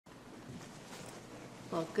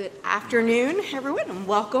Well, good afternoon, everyone, and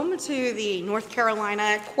welcome to the North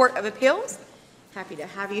Carolina Court of Appeals. Happy to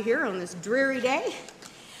have you here on this dreary day.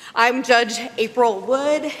 I'm Judge April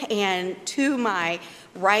Wood, and to my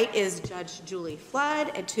right is Judge Julie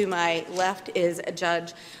Flood, and to my left is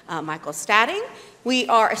Judge Michael Stadding. We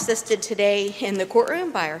are assisted today in the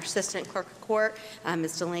courtroom by our Assistant Clerk of Court,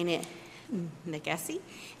 Ms. Delaney Nagessi,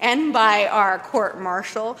 and by our Court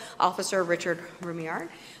Marshal, Officer Richard Rumiard.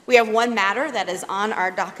 We have one matter that is on our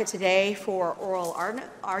docket today for oral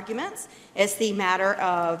arguments. It's the matter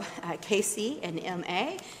of KC and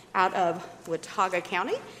MA out of Watauga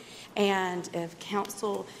County. And if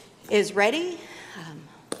counsel is ready,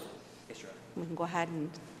 we can go ahead and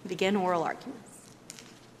begin oral arguments.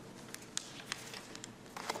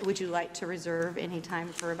 Would you like to reserve any time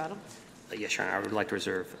for rebuttal? Yes, Your Honor. I would like to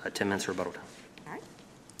reserve 10 minutes for rebuttal time. All right.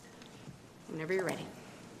 Whenever you're ready.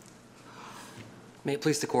 May it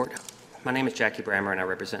please the Court. My name is Jackie Brammer, and I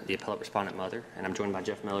represent the appellate respondent mother, and I'm joined by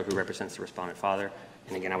Jeff Miller, who represents the respondent father.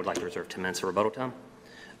 And again, I would like to reserve 10 minutes for rebuttal time.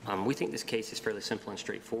 We think this case is fairly simple and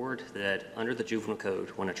straightforward, that under the Juvenile Code,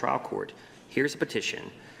 when a trial court hears a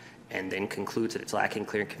petition and then concludes that it's lacking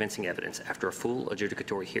clear and convincing evidence after a full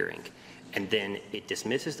adjudicatory hearing, and then it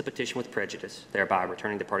dismisses the petition with prejudice, thereby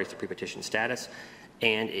returning the parties to pre-petition status,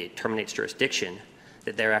 and it terminates jurisdiction,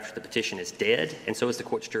 that thereafter the petition is dead, and so is the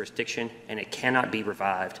court's jurisdiction, and it cannot be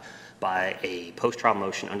revived by a post-trial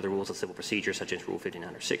motion under the rules of civil procedure, such as Rule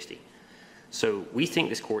 59 or 60. So we think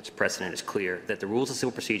this court's precedent is clear that the rules of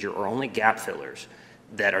civil procedure are only gap fillers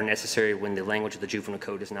that are necessary when the language of the Juvenile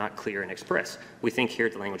Code is not clear and express. We think here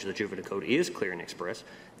the language of the Juvenile Code is clear and express,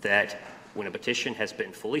 that when a petition has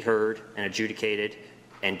been fully heard and adjudicated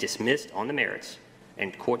and dismissed on the merits,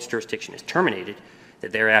 and court's jurisdiction is terminated,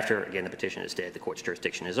 that thereafter, again, the petition is dead, the court's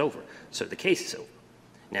jurisdiction is over. So the case is over.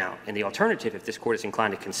 Now, in the alternative, if this court is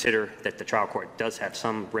inclined to consider that the trial court does have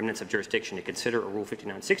some remnants of jurisdiction to consider a Rule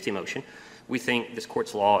 5960 motion, we think this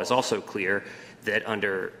court's law is also clear that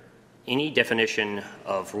under any definition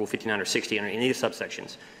of Rule 59 or 60, under any of the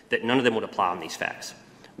subsections, that none of them would apply on these facts.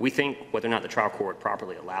 We think whether or not the trial court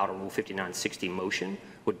properly allowed a Rule 5960 motion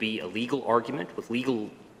would be a legal argument with a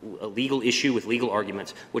legal issue with legal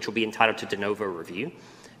arguments, which will be entitled to de novo review.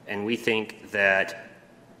 And we think that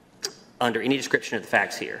under any description of the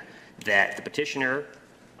facts here, that the petitioner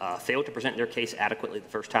failed to present their case adequately the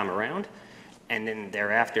first time around, and then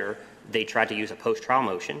thereafter they tried to use a post-trial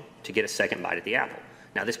motion to get a second bite at the apple.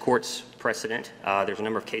 Now, this court's precedent, there's a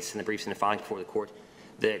number of cases in the briefs and the filing before the court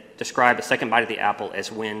that describe a second bite at the apple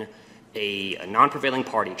as when a non-prevailing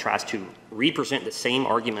party tries to represent the same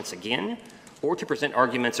arguments again, or to present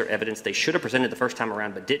arguments or evidence they should have presented the first time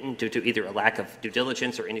around but didn't due to either a lack of due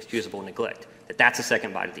diligence or inexcusable neglect, that's a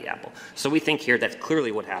second bite at the apple. So we think here that's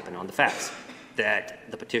clearly what happened on the facts,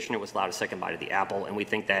 that the petitioner was allowed a second bite at the apple, and we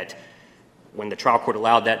think that when the trial court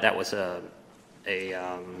allowed that, that was a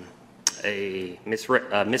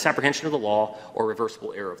misapprehension of the law or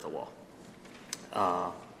reversible error of the law.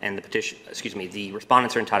 And the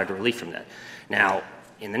respondents are entitled to relief from that. Now,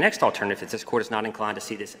 in the next alternative, if this court is not inclined to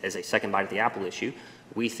see this as a second bite at the apple issue,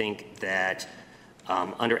 we think that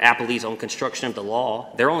under Appleby's own construction of the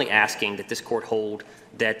law, they're only asking that this court hold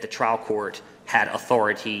that the trial court had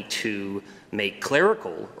authority to make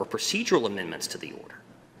clerical or procedural amendments to the order.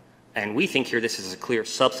 And we think here this is a clear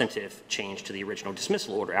substantive change to the original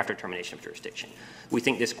dismissal order after termination of jurisdiction. We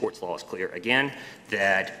think this court's law is clear, again,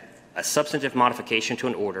 that a substantive modification to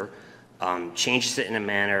an order changes it in a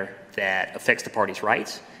manner that affects the party's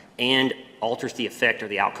rights and alters the effect or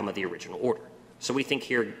the outcome of the original order. So we think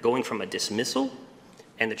here going from a dismissal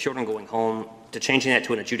and the children going home to changing that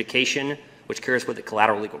to an adjudication, which carries with it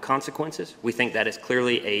collateral legal consequences, we think that is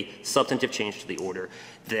clearly a substantive change to the order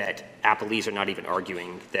that appellees are not even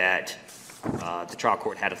arguing that the trial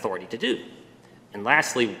court had authority to do. And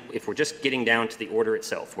lastly, if we're just getting down to the order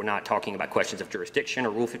itself, we're not talking about questions of jurisdiction or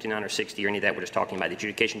Rule 59 or 60 or any of that, we're just talking about the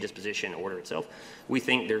adjudication, disposition, order itself. We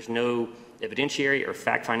think there's no evidentiary or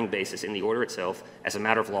fact-finding basis in the order itself as a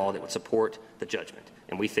matter of law that would support the judgment.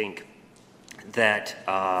 And we think that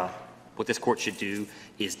what this court should do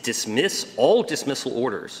is dismiss all dismissal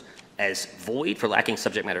orders as void for lacking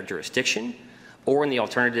subject matter jurisdiction, or in the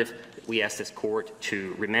alternative, we ask this court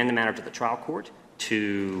to remand the matter to the trial court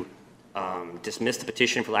to dismiss the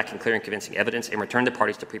petition for lacking clear and convincing evidence and return the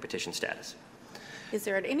parties to pre-petition status. Is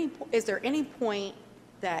there any point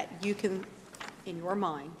that you can, in your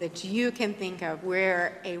mind, that you can think of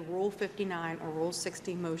where a Rule 59 or Rule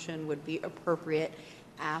 60 motion would be appropriate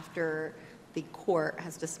after the court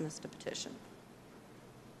has dismissed a petition?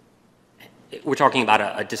 We're talking about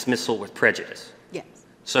a dismissal with prejudice. Yes.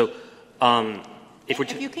 So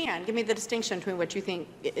If you can, give me the distinction between what you think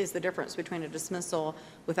is the difference between a dismissal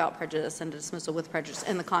without prejudice and a dismissal with prejudice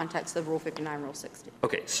in the context of Rule 59, Rule 60.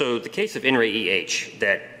 Okay, so the case of In re EH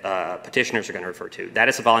that petitioners are going to refer to, that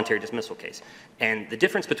is a voluntary dismissal case. And the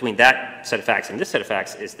difference between that set of facts and this set of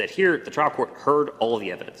facts is that here the trial court heard all of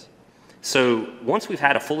the evidence. So once we've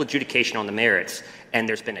had a full adjudication on the merits and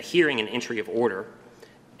there's been a hearing and entry of order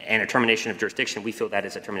and a termination of jurisdiction, we feel that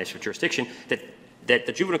is a termination of jurisdiction, that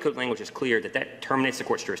the juvenile code language is clear that terminates the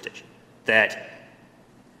court's jurisdiction. That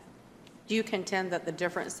Do you contend that the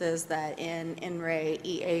difference is that in re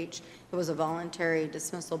EH, it was a voluntary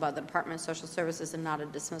dismissal by the Department of Social Services and not a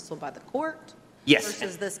dismissal by the court? Yes.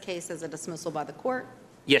 Versus this case as a dismissal by the court?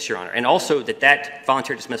 Yes, Your Honor. And also that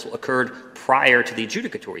voluntary dismissal occurred prior to the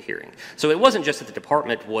adjudicatory hearing. So it wasn't just that the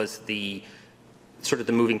department was the sort of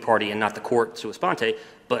the moving party and not the court sua sponte,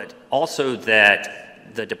 but also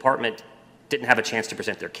that the department didn't have a chance to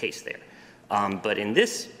present their case there. But in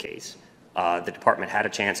this case, the department had a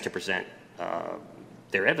chance to present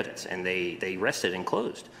their evidence, and they rested and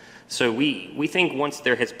closed. So we think once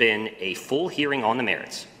there has been a full hearing on the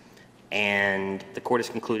merits, and the court has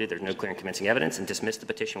concluded there's no clear and convincing evidence and dismissed the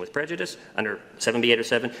petition with prejudice under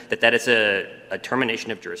 7B807, that is a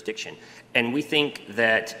termination of jurisdiction. And we think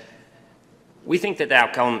that the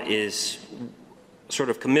outcome is sort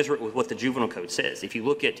of commiserate with what the juvenile code says. If you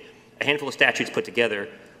look at a handful of statutes put together,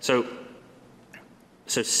 so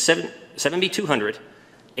 7B200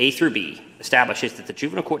 A through B establishes that the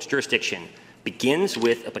juvenile court's jurisdiction begins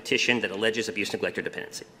with a petition that alleges abuse, neglect, or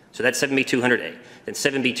dependency. So that's 7B200A. Then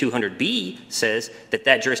 7B200B says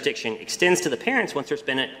that jurisdiction extends to the parents once there's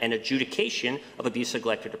been an adjudication of abuse,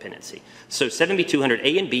 neglect, or dependency. So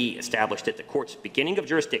 7B200A and B established that the court's beginning of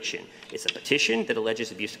jurisdiction is a petition that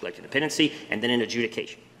alleges abuse, neglect, or dependency, and then an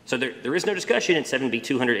adjudication. So there is no discussion in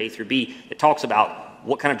 7B200A through B that talks about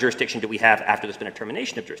what kind of jurisdiction do we have after there's been a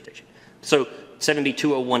termination of jurisdiction. So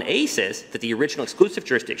 7B201A says that the original exclusive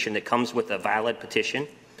jurisdiction that comes with a valid petition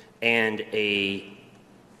and an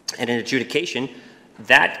adjudication,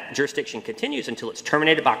 that jurisdiction continues until it's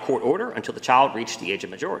terminated by court order until the child reached the age of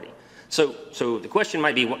majority. So the question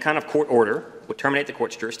might be, what kind of court order would terminate the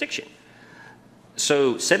court's jurisdiction?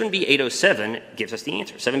 So 7B807 gives us the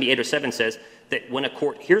answer. 7B807 says that when a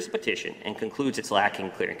court hears a petition and concludes it's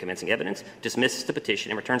lacking clear and convincing evidence, dismisses the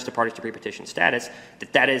petition, and returns the parties to pre-petition status,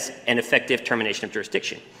 that is an effective termination of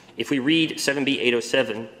jurisdiction. If we read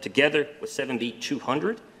 7B807 together with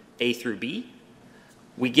 7B200, A through B,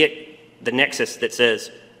 we get the nexus that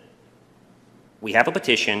says we have a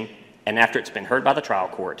petition, and after it's been heard by the trial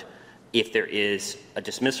court, if there is a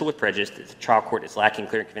dismissal with prejudice that the trial court is lacking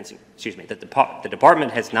clear and convincing, that the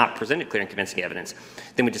department has not presented clear and convincing evidence,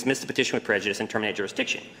 then we dismiss the petition with prejudice and terminate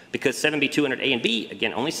jurisdiction. Because 7B200A and B,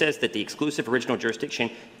 again, only says that the exclusive original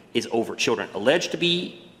jurisdiction is over children alleged to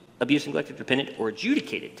be abused, neglected, or dependent, or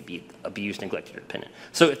adjudicated to be abused, neglected, or dependent.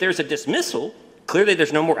 So if there's a dismissal, clearly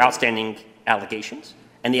there's no more outstanding allegations,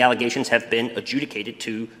 and the allegations have been adjudicated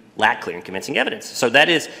to lack clear and convincing evidence. So that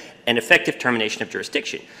is an effective termination of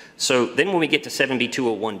jurisdiction. So then when we get to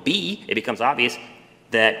 7B201B, it becomes obvious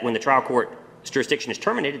that when the trial court's jurisdiction is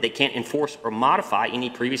terminated, they can't enforce or modify any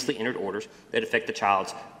previously entered orders that affect the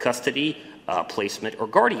child's custody, placement, or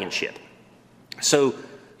guardianship. So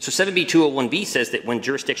 7B201B says that when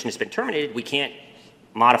jurisdiction has been terminated, we can't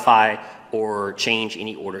modify or change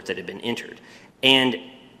any orders that have been entered. And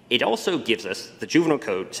it also gives us, the juvenile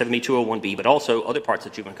code, 7B201B, but also other parts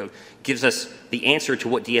of the juvenile code, gives us the answer to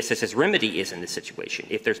what DSS's remedy is in this situation.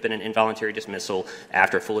 If there's been an involuntary dismissal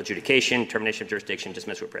after full adjudication, termination of jurisdiction,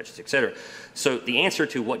 dismissal with prejudice, et cetera. So the answer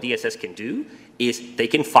to what DSS can do is they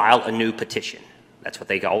can file a new petition. That's what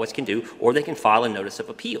they always can do, or they can file a notice of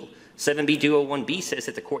appeal. 7B201B says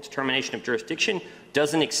that the court's termination of jurisdiction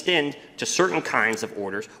doesn't extend to certain kinds of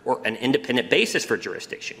orders or an independent basis for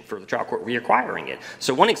jurisdiction, for the trial court reacquiring it.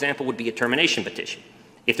 So one example would be a termination petition.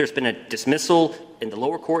 If there's been a dismissal in the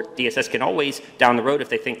lower court, DSS can always, down the road, if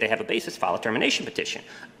they think they have a basis, file a termination petition.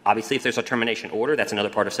 Obviously, if there's a termination order, that's another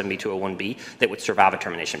part of 7B201B that would survive a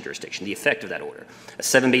termination of jurisdiction, the effect of that order. A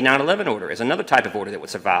 7B911 order is another type of order that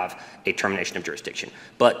would survive a termination of jurisdiction.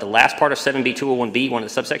 But the last part of 7B201B, one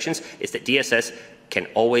of the subsections, is that DSS can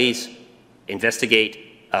always investigate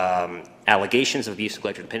allegations of abuse,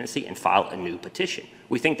 neglect, or dependency and file a new petition.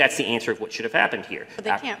 We think that's the answer of what should have happened here. But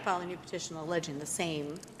they can't file a new petition alleging the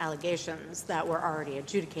same allegations that were already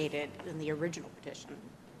adjudicated in the original petition.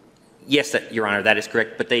 Yes, Your Honor, that is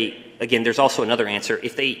correct. But again, there's also another answer.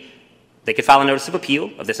 If they They could file a notice of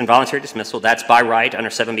appeal of this involuntary dismissal. That's by right under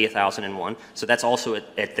 7B 1001. So that's also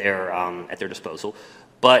at their disposal.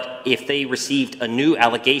 But if they received a new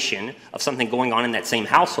allegation of something going on in that same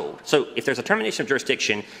household, so if there's a termination of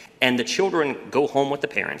jurisdiction and the children go home with the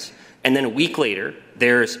parents, and then a week later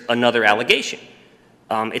there's another allegation,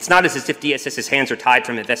 it's not as if DSS's hands are tied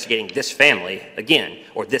from investigating this family again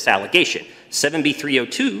or this allegation. 7B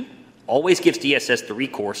 302 always gives DSS the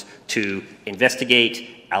recourse to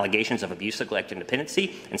investigate allegations of abuse, neglect, and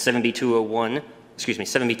dependency, and 7B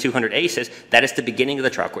 200A says that is the beginning of the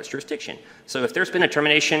trial court's jurisdiction. So if there's been a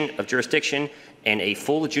termination of jurisdiction and a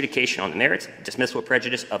full adjudication on the merits, dismissal of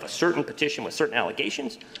prejudice of a certain petition with certain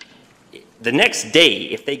allegations, the next day,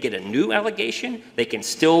 if they get a new allegation, they can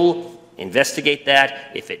still investigate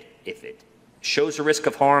that. If it shows a risk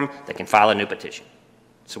of harm, they can file a new petition.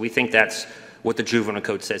 So we think that's what the Juvenile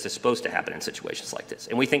Code says is supposed to happen in situations like this.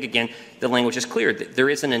 And we think, again, the language is clear. That there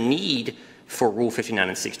isn't a need for Rule 59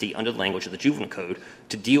 and 60 under the language of the Juvenile Code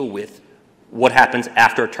to deal with what happens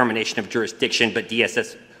after a termination of jurisdiction, but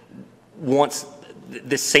DSS wants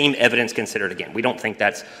the same evidence considered again. We don't think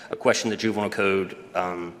that's a question the Juvenile Code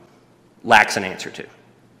lacks an answer to.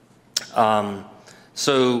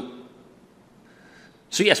 So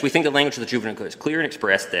yes, we think the language of the Juvenile Code is clear and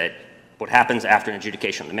expressed that what happens after an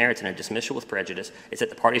adjudication on the merits and a dismissal with prejudice is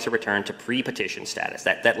that the parties are returned to pre-petition status.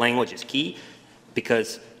 That language is key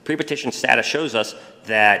because pre-petition status shows us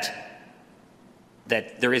that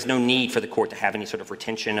there is no need for the court to have any sort of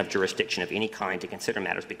retention of jurisdiction of any kind to consider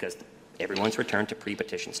matters because everyone's returned to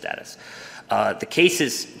pre-petition status. The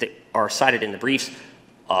cases that are cited in the briefs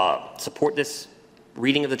support this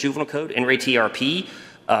reading of the Juvenile Code. In Re TRP,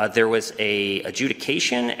 there was a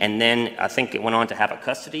adjudication, and then I think it went on to have a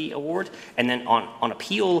custody award. And then on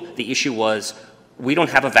appeal, the issue was we don't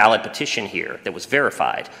have a valid petition here that was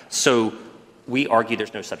verified. So we argue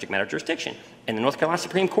there's no subject matter jurisdiction. And the North Carolina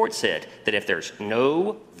Supreme Court said that if there's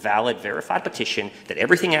no valid verified petition, that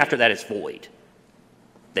everything after that is void.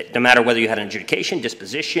 That no matter whether you had an adjudication,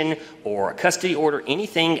 disposition, or a custody order,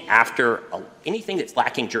 anything that's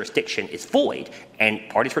lacking jurisdiction is void, and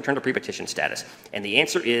parties return to pre-petition status. And the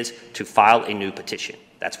answer is to file a new petition.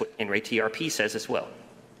 That's what In Re TRP says as well.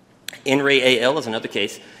 In Re AL is another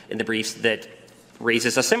case in the briefs that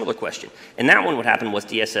raises a similar question. And that one, what happened was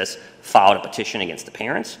DSS filed a petition against the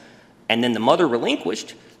parents, and then the mother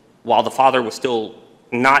relinquished while the father was still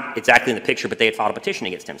not exactly in the picture, but they had filed a petition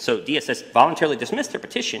against him. So DSS voluntarily dismissed their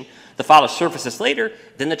petition. The file surfaces later.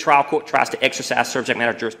 Then the trial court tries to exercise subject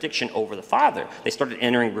matter jurisdiction over the father. They started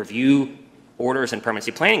entering review orders and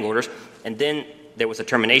permanency planning orders, and then there was a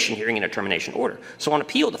termination hearing and a termination order. So on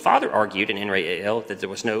appeal, the father argued in In Re AL that there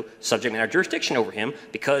was no subject matter jurisdiction over him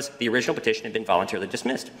because the original petition had been voluntarily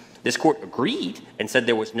dismissed. This court agreed and said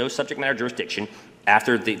there was no subject matter jurisdiction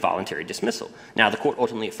after the voluntary dismissal. Now, the court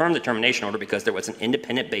ultimately affirmed the termination order because there was an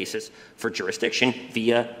independent basis for jurisdiction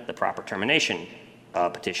via the proper termination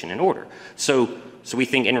petition and order. So we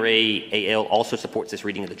think In Re AL also supports this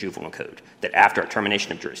reading of the Juvenile Code, that after a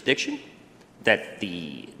termination of jurisdiction, that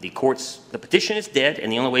the petition is dead,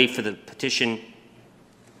 and the only way for the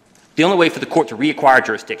court to reacquire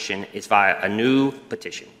jurisdiction is via a new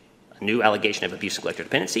petition, a new allegation of abuse, neglect, or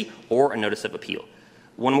dependency, or a notice of appeal.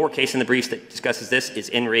 One more case in the briefs that discusses this is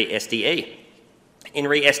In Re SDA. In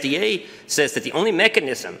Re SDA says that the only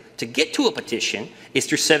mechanism to get to a petition is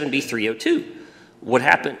through 7B 302,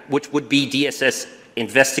 which would be DSS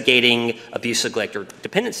investigating abuse, neglect, or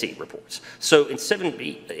dependency reports. So in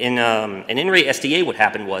 7B, in Re SDA, what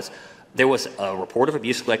happened was there was a report of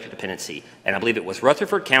abuse, neglect, or dependency, and I believe it was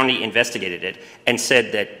Rutherford County investigated it and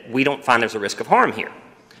said that we don't find there's a risk of harm here.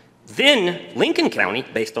 Then Lincoln County,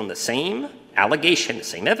 based on the same allegation, the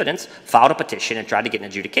same evidence, filed a petition and tried to get an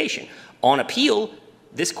adjudication. On appeal,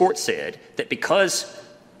 this court said that because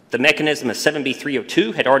the mechanism of 7B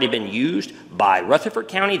 302 had already been used by Rutherford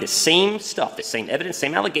County, the same stuff, the same evidence,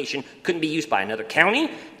 same allegation, couldn't be used by another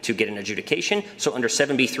county to get an adjudication. So under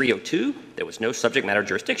 7B 302, there was no subject matter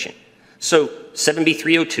jurisdiction. So 7B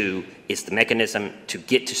 302 is the mechanism to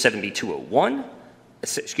get to 7B 201,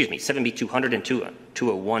 7B 200 and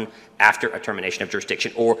 201 after a termination of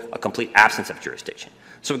jurisdiction or a complete absence of jurisdiction.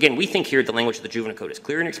 So again, we think here the language of the Juvenile Code is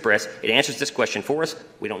clear and express. It answers this question for us.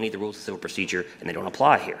 We don't need the rules of civil procedure, and they don't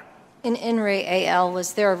apply here. In Re AL,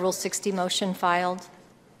 was there a Rule 60 motion filed?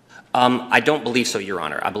 I don't believe so, Your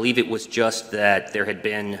Honor. I believe it was just that there had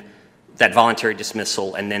been that voluntary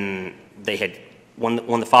dismissal, and then they had,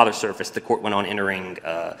 when the father surfaced, the court went on entering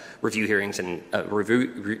review hearings and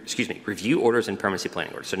review orders and permanency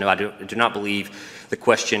planning orders. So no, I do not believe the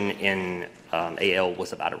question in AL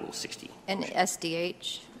was about a Rule 60. And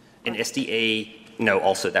SDH? In SDA, know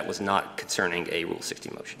also that was not concerning a Rule 60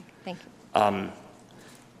 motion. Thank you.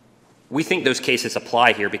 We think those cases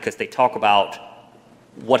apply here because they talk about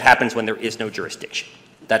what happens when there is no jurisdiction.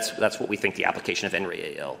 That's what we think the application of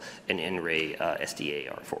NRA AL and NRA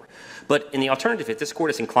SDA are for. But in the alternative, if this court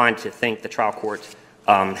is inclined to think the trial court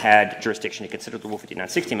had jurisdiction to consider the Rule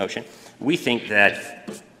 5960 motion, we think that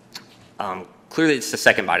clearly it's the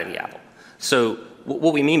second bite of the apple. So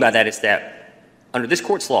what we mean by that is that under this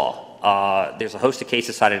court's law, there's a host of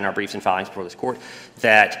cases cited in our briefs and filings before this court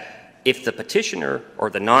that if the petitioner or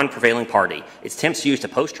the non-prevailing party attempts to use a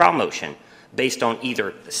post-trial motion based on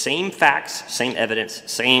either the same facts, same evidence,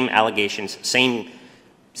 same allegations, same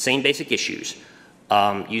basic issues,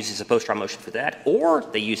 uses a post-trial motion for that, or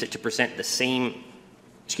they use it to present the same,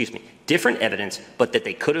 different evidence, but that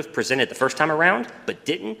they could have presented the first time around, but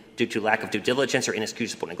didn't due to lack of due diligence or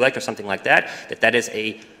inexcusable neglect or something like that, that is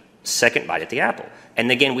a second bite at the apple.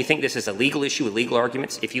 And again, we think this is a legal issue with legal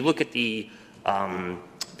arguments. If you look at the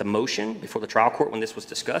motion before the trial court when this was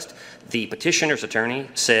discussed, the petitioner's attorney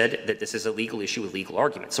said that this is a legal issue with legal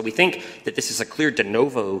arguments. So we think that this is a clear de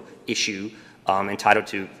novo issue entitled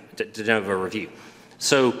to de novo review.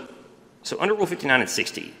 So under Rule 59 and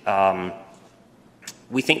 60,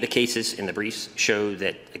 we think the cases in the briefs show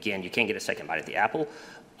that, again, you can't get a second bite at the apple.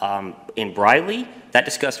 In Briley, that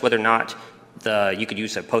discussed whether or not you could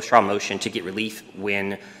use a post-trial motion to get relief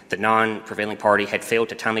when the non-prevailing party had failed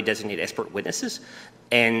to timely designate expert witnesses.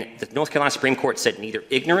 And the North Carolina Supreme Court said neither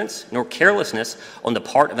ignorance nor carelessness on the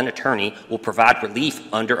part of an attorney will provide relief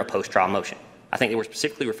under a post-trial motion. I think they were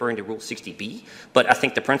specifically referring to Rule 60B, but I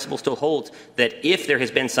think the principle still holds that if there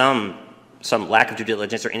has been some lack of due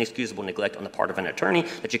diligence or inexcusable neglect on the part of an attorney,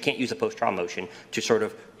 that you can't use a post-trial motion to sort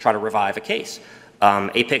of try to revive a case.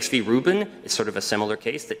 Apex v. Rubin is sort of a similar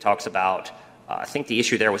case that talks about, I think the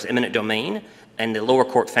issue there was eminent domain, and the lower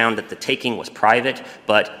court found that the taking was private,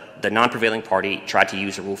 but the non-prevailing party tried to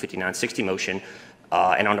use a Rule 5960 motion,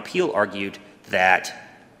 and on appeal argued that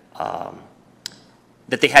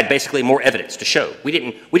they had basically more evidence to show. We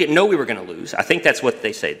didn't know we were going to lose. I think that's what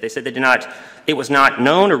they said. They said it was not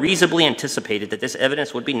known or reasonably anticipated that this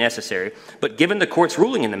evidence would be necessary, but given the court's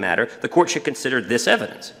ruling in the matter, the court should consider this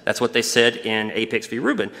evidence. That's what they said in Apex v.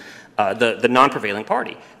 Rubin, the non-prevailing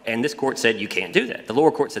party. And this court said you can't do that. The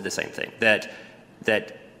lower court said the same thing, that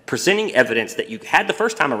presenting evidence that you had the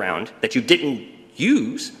first time around that you didn't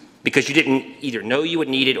use because you didn't either know you would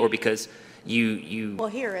need it or because you Well,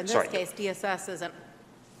 here, in this case, DSS isn't,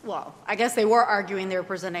 well, I guess they were arguing they were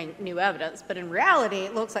presenting new evidence, but in reality,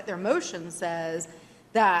 it looks like their motion says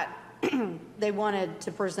that they wanted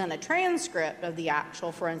to present a transcript of the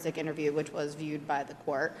actual forensic interview, which was viewed by the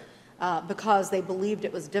court, because they believed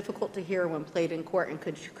it was difficult to hear when played in court and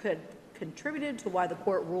could contributed to why the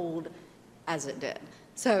court ruled as it did.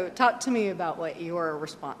 So talk to me about what your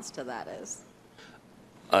response to that is.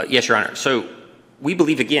 Yes, Your Honor. So we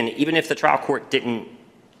believe, again, even if the trial court didn't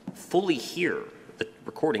fully hear the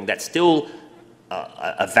recording, that's still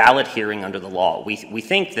a valid hearing under the law. We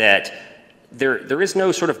think that there is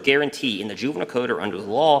no sort of guarantee in the juvenile code or under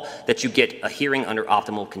the law that you get a hearing under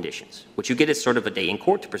optimal conditions. What you get is sort of a day in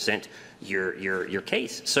court to present your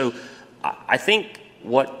case. So I think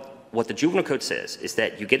what the juvenile code says is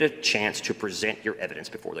that you get a chance to present your evidence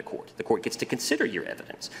before the court. The court gets to consider your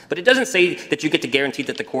evidence. But it doesn't say that you get to guarantee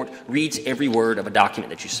that the court reads every word of a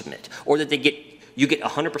document that you submit, or that you get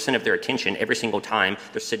 100% of their attention every single time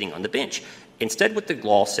they're sitting on the bench. Instead, what the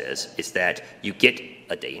law says is that you get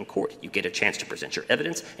a day in court. You get a chance to present your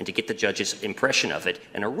evidence and to get the judge's impression of it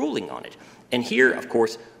and a ruling on it. And here, of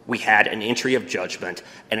course, we had an entry of judgment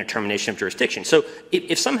and a termination of jurisdiction. So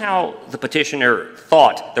if somehow the petitioner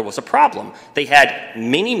thought there was a problem, they had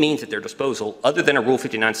many means at their disposal other than a Rule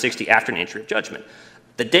 5960 after an entry of judgment.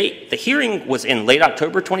 The hearing was in late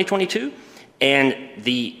October 2022, and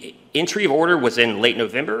the entry of order was in late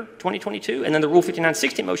November 2022, and then the Rule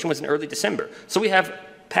 5960 motion was in early December. So we have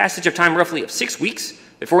passage of time roughly of 6 weeks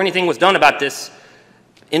before anything was done about this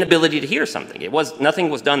inability to hear something. Nothing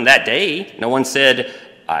was done that day. No one said,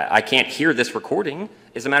 I can't hear this recording.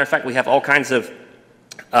 As a matter of fact, we have all kinds of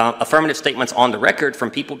affirmative statements on the record from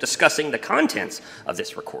people discussing the contents of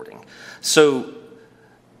this recording. So,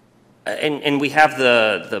 and we have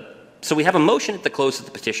so we have a motion at the close of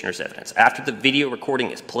the petitioner's evidence. After the video recording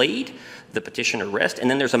is played, the petitioner rests, and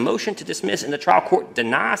then there's a motion to dismiss, and the trial court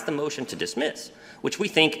denies the motion to dismiss, which we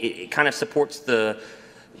think it kind of supports the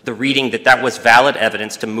reading that was valid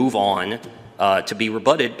evidence to move on to be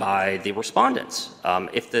rebutted by the respondents.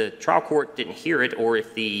 If the trial court didn't hear it, or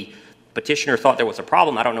if the petitioner thought there was a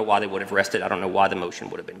problem, I don't know why they would have rested. I don't know why the motion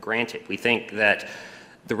would have been granted. We think that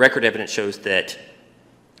the record evidence shows that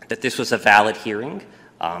that this was a valid hearing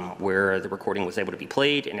where the recording was able to be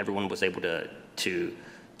played and everyone was able to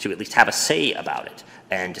at least have a say about it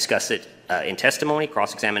and discuss it in testimony,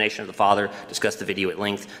 cross-examination of the father, discuss the video at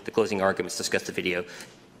length, the closing arguments, discuss the video.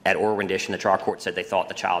 At oral rendition, the trial court said they thought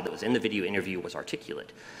the child that was in the video interview was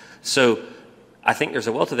articulate. So I think there's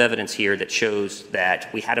a wealth of evidence here that shows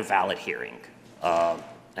that we had a valid hearing and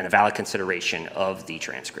a valid consideration of the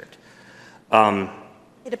transcript.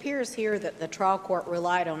 It appears here that the trial court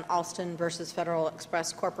relied on Alston versus Federal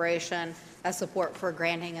Express Corporation as support for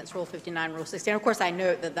granting its Rule 59, Rule 60. And of course, I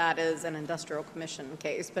note that that is an industrial commission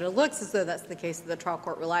case, but it looks as though that's the case that the trial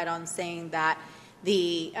court relied on, saying that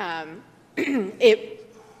the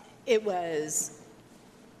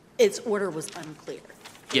its order was unclear.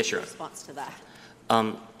 Yes, Your In Honor. response to that.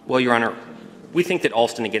 Well, Your Honor, we think that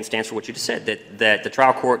Alston, again, stands for what you just said, that the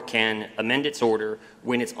trial court can amend its order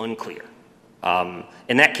when it's unclear.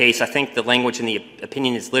 In that case, I think the language in the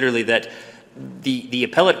opinion is literally that the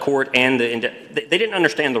appellate court and they didn't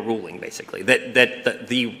understand the ruling, basically.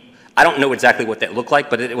 I don't know exactly what that looked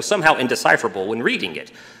like, but it was somehow indecipherable when reading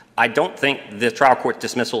it. I don't think the trial court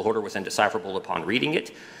dismissal order was indecipherable upon reading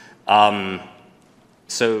it. Well,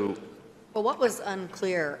 what was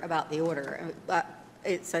unclear about the order?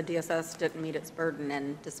 It said DSS didn't meet its burden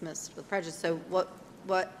and dismissed with prejudice. So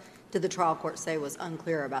what did the trial court say was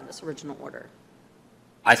unclear about this original order?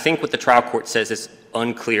 I think what the trial court says is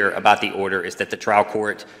unclear about the order is that the trial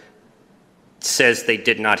court says they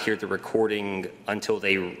did not hear the recording until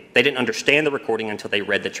they didn't understand the recording until they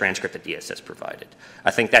read the transcript that DSS provided.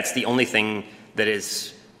 I think that's the only thing that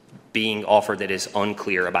is being offered that is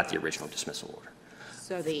unclear about the original dismissal order.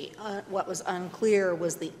 So what was unclear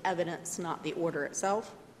was the evidence, not the order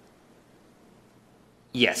itself?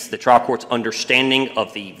 Yes, the trial court's understanding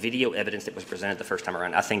of the video evidence that was presented the first time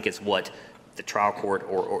around, I think, is what the trial court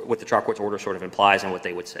or what the trial court's order sort of implies and what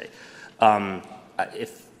they would say.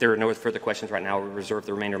 If there are no further questions right now, I will reserve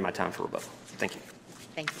the remainder of my time for rebuttal. Thank you.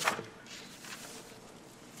 Thank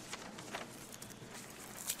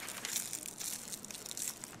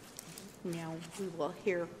you. Now we will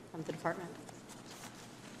hear from the department.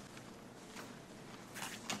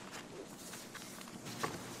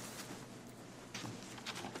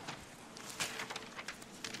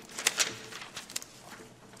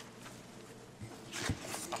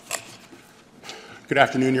 Good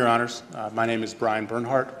afternoon, Your Honors. My name is Brian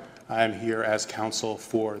Bernhardt. I am here as counsel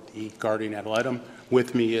for the guardian ad litem.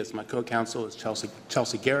 With me is my co-counsel is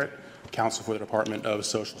Chelsea Garrett, counsel for the Department of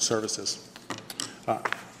Social Services.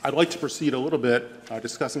 I'd like to proceed a little bit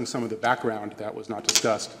discussing some of the background that was not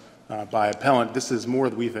discussed by appellant. This is more,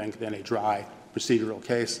 we think, than a dry procedural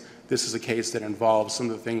case. This is a case that involves some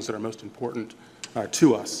of the things that are most important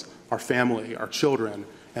to us, our family, our children,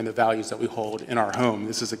 and the values that we hold in our home.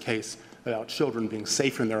 This is a case about children being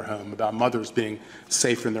safe in their home, about mothers being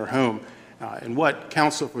safe in their home. And what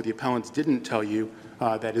counsel for the appellants didn't tell you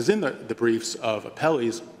that is in the briefs of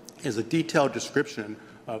appellees is a detailed description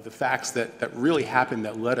of the facts that really happened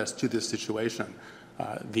that led us to this situation.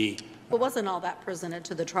 But wasn't all that presented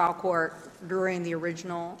to the trial court during the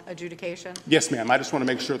original adjudication? Yes, ma'am. I just want to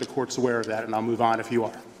make sure the court's aware of that, and I'll move on if you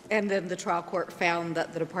are. And then the trial court found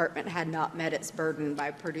that the department had not met its burden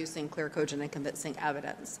by producing clear, cogent, and convincing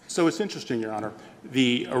evidence. So it's interesting, Your Honor.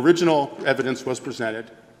 The original evidence was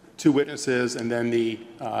presented, 2 witnesses, and then the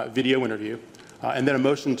video interview. And then a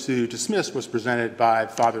motion to dismiss was presented by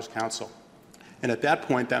the father's counsel. And at that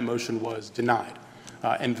point, that motion was denied.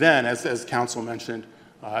 And then, as counsel mentioned,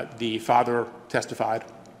 the father testified,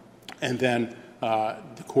 and then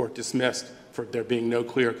the court dismissed for there being no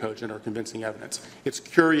clear, cogent, or convincing evidence. It's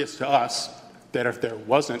curious to us that if there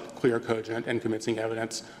wasn't clear, cogent, and convincing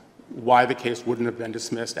evidence, why the case wouldn't have been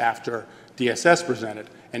dismissed after DSS presented.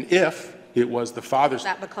 And if it was the father's... Is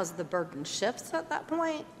that because the burden shifts at that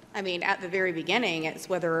point? I mean, at the very beginning, it's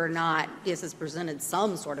whether or not DSS presented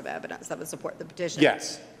some sort of evidence that would support the petition.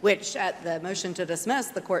 Yes. Which, at the motion to dismiss,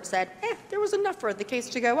 the court said, there was enough for the case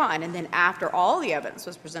to go on. And then after all the evidence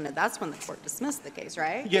was presented, that's when the court dismissed the case,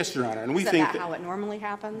 right? Yes, Your Honor. And we Is think that how it normally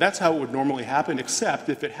happens? That's how it would normally happen, except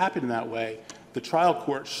if it happened that way, the trial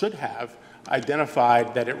court should have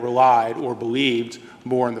identified that it relied or believed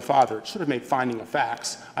more in the father. It should have made finding of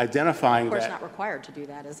facts, identifying that... The court's not required to do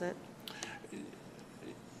that, is it?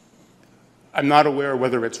 I'm not aware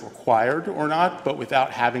whether it's required or not, but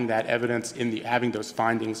without having that evidence having those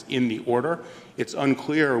findings in the order, it's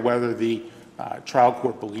unclear whether the trial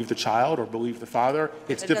court believed the child or believed the father.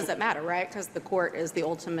 It doesn't matter, right? Because the court is the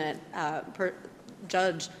ultimate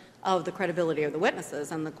judge of the credibility of the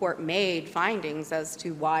witnesses, and the court made findings as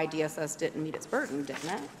to why DSS didn't meet its burden, didn't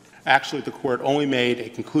it? Actually, the court only made a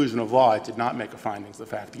conclusion of law. It did not make a findings of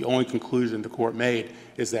fact. The only conclusion the court made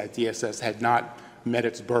is that DSS had not met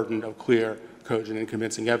its burden of clear, cogent, and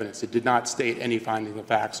convincing evidence. It did not state any findings of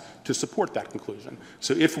facts to support that conclusion.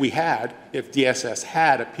 So if DSS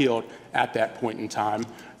had appealed at that point in time,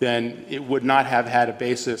 then it would not have had a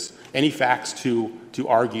basis, any facts to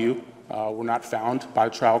argue were not found by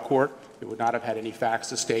the trial court. It would not have had any facts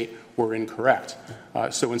to state were incorrect.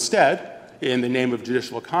 So instead, in the name of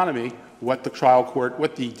judicial economy, what the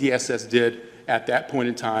DSS did at that point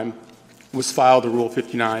in time was file the Rule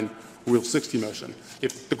 59, Rule 60 motion.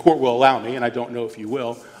 If the court will allow me, and I don't know if you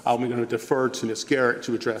will, I'm going to defer to Ms. Garrett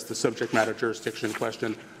to address the subject matter jurisdiction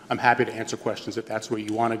question. I'm happy to answer questions if that's where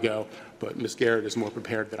you want to go, but Ms. Garrett is more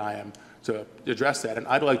prepared than I am to address that. And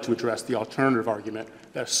I'd like to address the alternative argument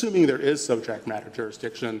that assuming there is subject matter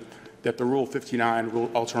jurisdiction, that the Rule 59,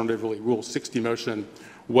 alternatively Rule 60 motion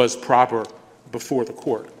was proper before the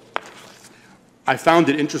court. I found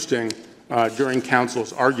it interesting during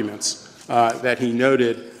counsel's arguments that he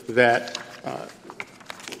noted that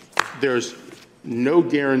there's no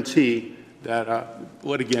guarantee that a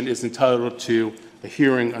litigant is entitled to a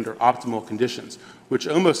hearing under optimal conditions, which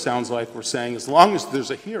almost sounds like we're saying as long as there's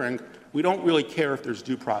a hearing, we don't really care if there's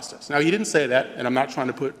due process. Now, he didn't say that, and I'm not trying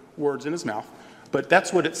to put words in his mouth, but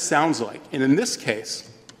that's what it sounds like. And in this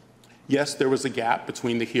case, yes, there was a gap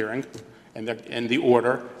between the hearing and the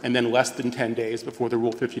order, and then less than 10 days before the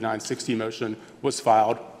Rule 5960 motion was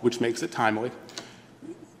filed, which makes it timely.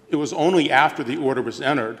 It was only after the order was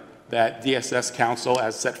entered that DSS counsel,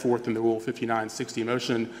 as set forth in the Rule 5960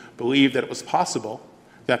 motion, believed that it was possible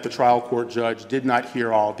that the trial court judge did not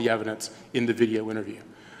hear all the evidence in the video interview.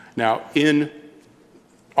 Now, in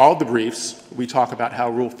all the briefs, we talk about how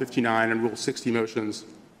Rule 59 and Rule 60 motions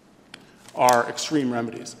are extreme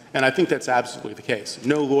remedies, and I think that's absolutely the case.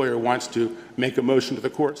 No lawyer wants to make a motion to the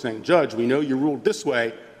court saying, Judge, we know you ruled this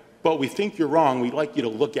way, but we think you're wrong. We'd like you to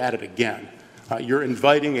look at it again. You're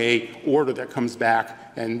inviting an order that comes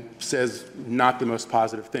back and says not the most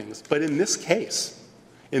positive things. But in this case,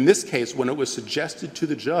 when it was suggested to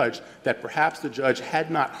the judge that perhaps the judge had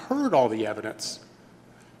not heard all the evidence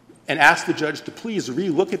and asked the judge to please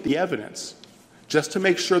re-look at the evidence just to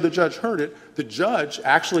make sure the judge heard it, the judge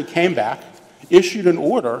actually came back, issued an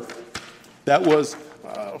order that was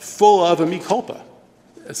full of a mea culpa.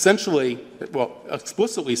 Essentially,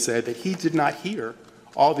 explicitly said that he did not hear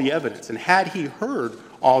all the evidence. And had he heard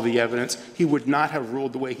all the evidence, he would not have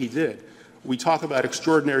ruled the way he did. We talk about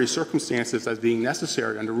extraordinary circumstances as being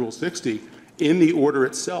necessary under Rule 60. In the order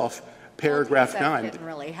itself, paragraph 9. Didn't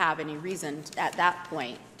really have any reason at that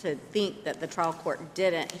point to think that the trial court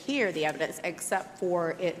didn't hear the evidence except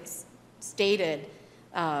for its stated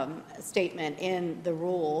statement in the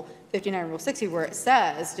Rule 59 Rule 60 where it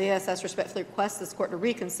says, DSS respectfully requests this court to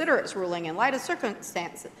reconsider its ruling in light of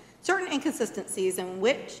circumstances, certain inconsistencies in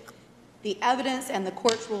which the evidence and the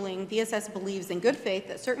court's ruling, DSS believes in good faith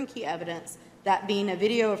that certain key evidence, that being a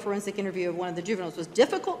video, a forensic interview of one of the juveniles, was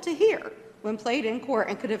difficult to hear when played in court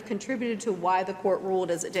and could have contributed to why the court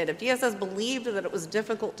ruled as it did. If DSS believed that it was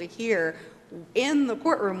difficult to hear in the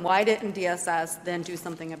courtroom, why didn't DSS then do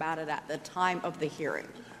something about it at the time of the hearing?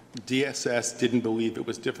 DSS didn't believe it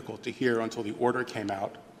was difficult to hear until the order came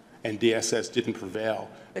out, and DSS didn't prevail.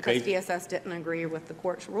 Because DSS didn't agree with the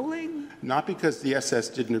court's ruling? Not because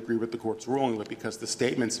DSS didn't agree with the court's ruling, but because the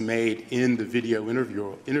statements made in the video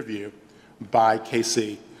interview by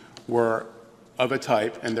KC were of a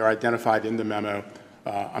type, and they're identified in the memo,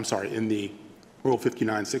 in the Rule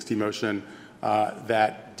 5960 motion,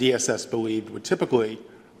 that DSS believed would typically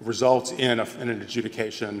result in an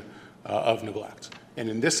adjudication of neglect. And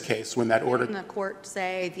in this case, when that order... Didn't the court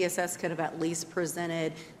say DSS could have at least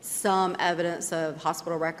presented some evidence of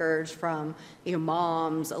hospital records from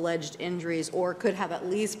mom's alleged injuries, or could have at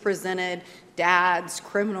least presented dad's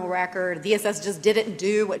criminal record? DSS just didn't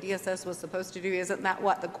do what DSS was supposed to do. Isn't that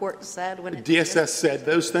what the court said when it DSS said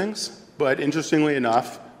those things, but interestingly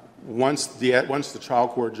enough, once the trial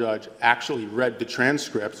court judge actually read the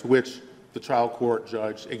transcripts, which the trial court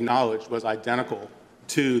judge acknowledged was identical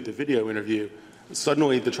to the video interview,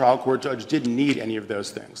 suddenly the trial court judge didn't need any of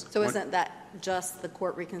those things. So isn't that just the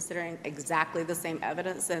court reconsidering exactly the same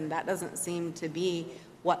evidence? And that doesn't seem to be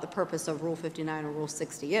what the purpose of Rule 59 or Rule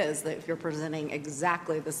 60 is, that if you're presenting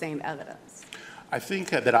exactly the same evidence. I think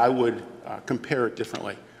that I would compare it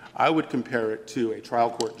differently. I would compare it to a trial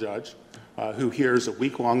court judge who hears a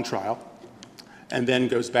week-long trial and then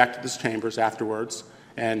goes back to the chambers afterwards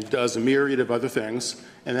and does a myriad of other things,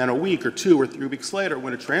 and then a week or 2 or 3 weeks later,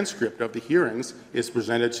 when a transcript of the hearings is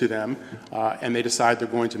presented to them and they decide they're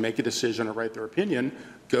going to make a decision or write their opinion,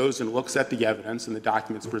 goes and looks at the evidence and the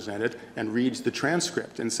documents presented and reads the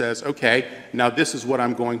transcript and says, okay, now this is what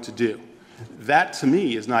I'm going to do. That, to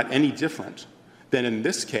me, is not any different than, in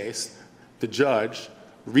this case, the judge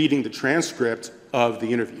reading the transcript of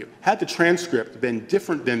the interview. Had the transcript been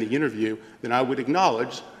different than the interview, then I would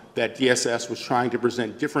acknowledge that DSS was trying to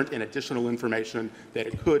present different and additional information that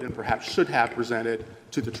it could and perhaps should have presented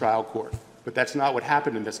to the trial court. But that's not what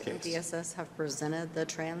happened in this case. DSS have presented the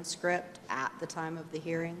transcript at the time of the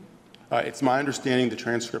hearing? It's my understanding the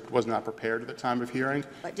transcript was not prepared at the time of hearing.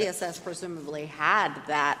 But DSS presumably had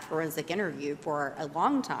that forensic interview for a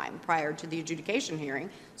long time prior to the adjudication hearing,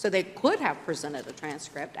 so they could have presented a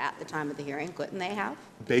transcript at the time of the hearing, couldn't they have?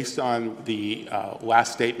 Based on the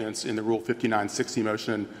last statements in the Rule 5960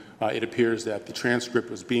 motion, it appears that the transcript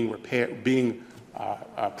was being prepared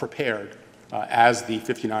as the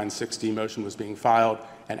 5960 motion was being filed,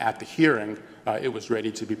 and at the hearing, it was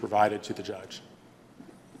ready to be provided to the judge.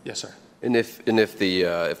 Yes, sir. And if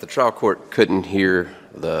the trial court couldn't hear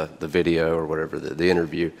the video or whatever, the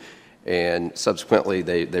interview, and subsequently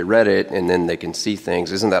they read it and then they can see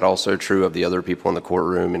things, isn't that also true of the other people in the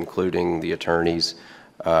courtroom, including the attorneys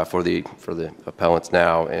for the appellants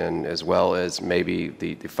now, and as well as maybe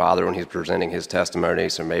the father when he's presenting his testimony,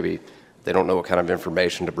 so maybe they don't know what kind of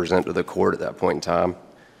information to present to the court at that point in time?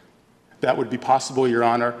 That would be possible, Your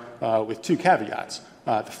Honor, with two caveats.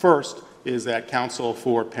 The first is that counsel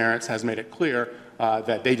for parents has made it clear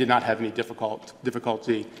that they did not have any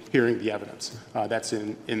difficulty hearing the evidence. That's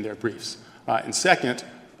in their briefs. And second,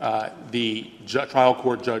 the trial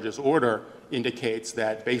court judge's order indicates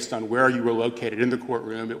that based on where you were located in the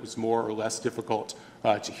courtroom, it was more or less difficult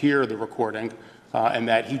to hear the recording, and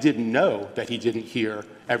that he didn't know that he didn't hear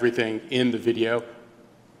everything in the video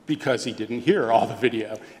because he didn't hear all the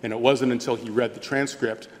video. And it wasn't until he read the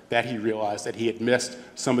transcript that he realized that he had missed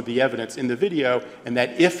some of the evidence in the video, and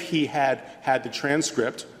that if he had had the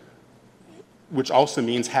transcript, which also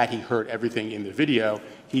means had he heard everything in the video,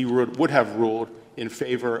 he would have ruled in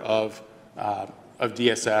favor of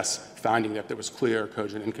DSS, finding that there was clear,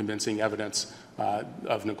 cogent, and convincing evidence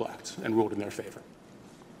of neglect, and ruled in their favor.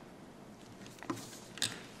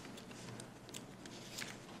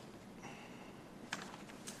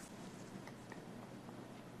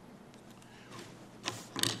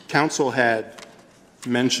 Counsel had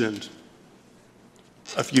mentioned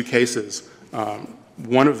a few cases.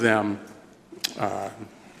 One of them, I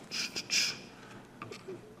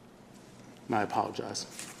apologize.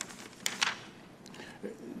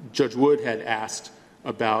 Judge Wood had asked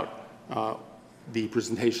about the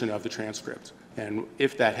presentation of the transcript, and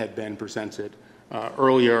if that had been presented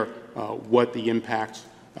earlier, what the impact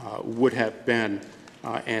would have been.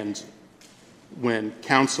 And when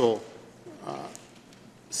counsel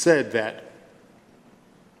said that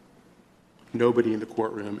nobody in the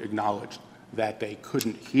courtroom acknowledged that they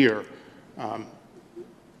couldn't hear,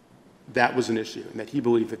 that was an issue, and that he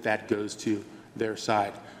believed that that goes to their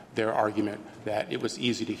side, their argument that it was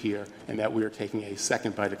easy to hear and that we were taking a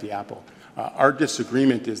second bite at the apple. Our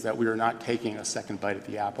disagreement is that we are not taking a second bite at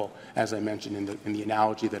the apple, as I mentioned in the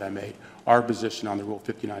analogy that I made. Our position on the Rule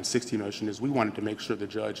 5960 motion is we wanted to make sure the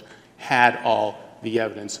judge had all the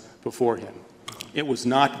evidence before him. It was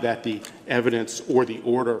not that the evidence or the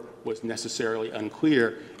order was necessarily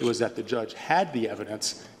unclear. It was that the judge had the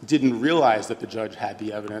evidence, didn't realize that the judge had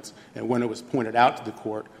the evidence, and when it was pointed out to the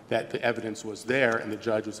court that the evidence was there and the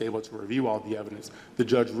judge was able to review all the evidence, the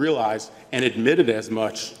judge realized and admitted as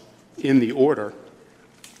much in the order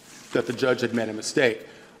that the judge had made a mistake.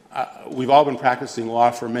 We've all been practicing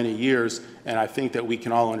law for many years, and I think that we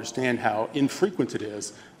can all understand how infrequent it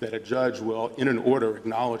is that a judge will, in an order,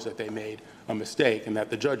 acknowledge that they made a mistake, and that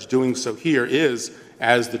the judge doing so here is,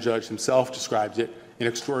 as the judge himself describes it, an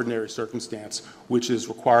extraordinary circumstance, which is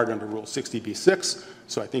required under Rule 60b-6,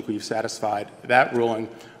 so I think we've satisfied that ruling.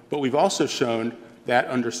 But we've also shown that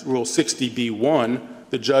under Rule 60b-1,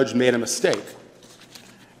 the judge made a mistake.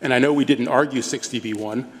 And I know we didn't argue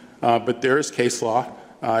 60b-1, but there is case law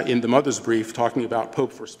in the mother's brief talking about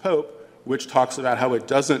Pope versus Pope, which talks about how it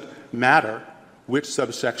doesn't matter which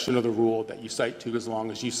subsection of the rule that you cite to as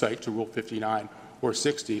long as you cite to Rule 59 or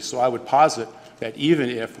 60. So I would posit that even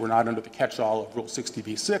if we're not under the catch-all of Rule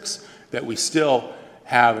 60b-6, that we still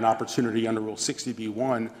have an opportunity under Rule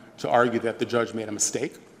 60b-1 to argue that the judge made a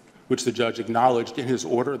mistake, which the judge acknowledged in his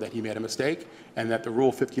order that he made a mistake, and that the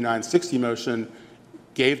Rule 5960 motion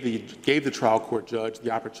gave the trial court judge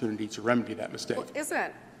the opportunity to remedy that mistake. Well,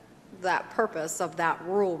 isn't that purpose of that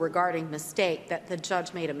rule regarding mistake that the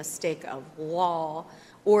judge made a mistake of law,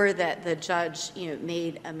 or that the judge,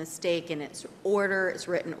 made a mistake in its order, its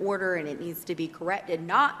written order, and it needs to be corrected?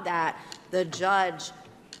 Not that the judge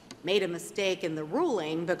made a mistake in the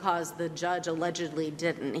ruling because the judge allegedly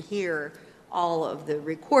didn't hear all of the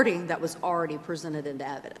recording that was already presented into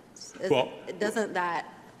evidence. Doesn't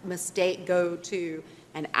that mistake go to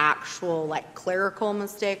an actual, like, clerical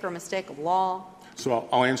mistake or mistake of law? So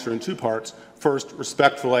I'll answer in two parts. First,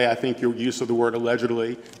 respectfully, I think your use of the word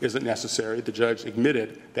allegedly isn't necessary. The judge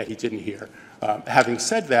admitted that he didn't hear. Having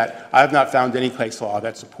said that, I have not found any case law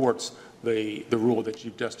that supports the rule that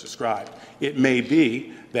you've just described. It may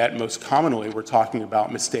be that most commonly we're talking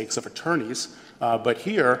about mistakes of attorneys, but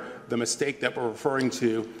here the mistake that we're referring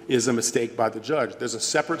to is a mistake by the judge. There's a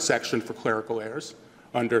separate section for clerical errors.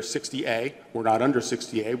 Under 60A, we're not under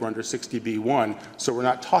 60A, we're under 60B1, so we're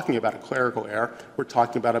not talking about a clerical error, we're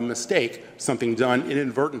talking about a mistake, something done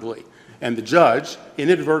inadvertently. And the judge,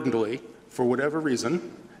 inadvertently, for whatever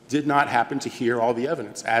reason, did not happen to hear all the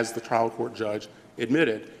evidence, as the trial court judge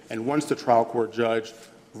admitted. And once the trial court judge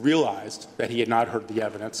realized that he had not heard the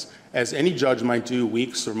evidence, as any judge might do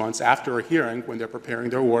weeks or months after a hearing when they're preparing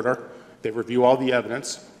their order, they review all the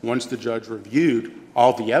evidence. Once the judge reviewed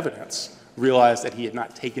all the evidence, realized that he had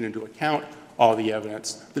not taken into account all the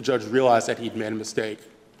evidence, the judge realized that he'd made a mistake,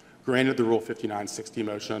 granted the Rule 5960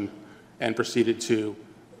 motion, and proceeded to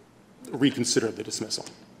reconsider the dismissal.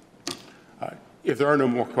 If there are no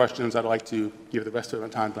more questions, I'd like to give the rest of the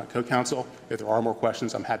time to my co-counsel. If there are more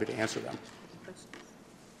questions, I'm happy to answer them.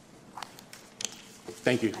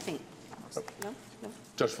 Thank you. I think, no?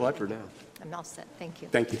 Judge Flood? I'm all set. Thank you.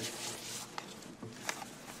 Thank you.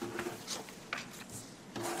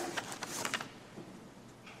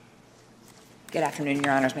 Good afternoon,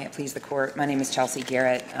 Your Honors. May it please the Court. My name is Chelsea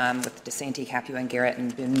Garrett. I'm with DeSanti, Capua, and Garrett in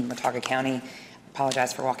Boone, Watauga County.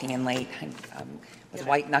 Apologize for walking in late. I was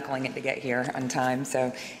white-knuckling it to get here on time.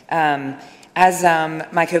 So, as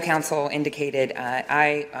my co-counsel indicated,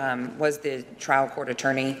 I was the trial court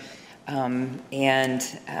attorney and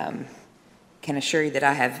can assure you that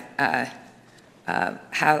I have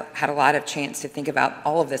had a lot of chance to think about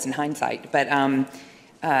all of this in hindsight. But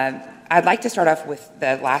I'd like to start off with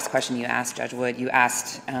the last question you asked, Judge Wood. You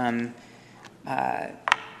asked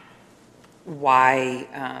why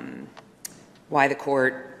the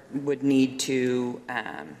court would need to,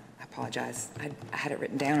 I apologize, I had it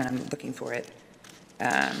written down and I'm looking for it.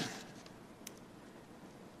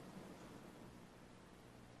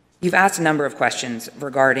 You've asked a number of questions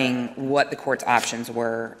regarding what the court's options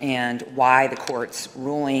were and why the court's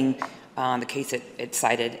ruling, the case it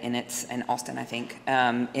cited in Alston, I think,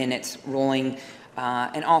 in its ruling,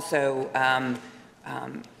 and also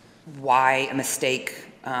why a mistake,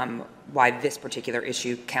 why this particular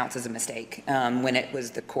issue counts as a mistake when it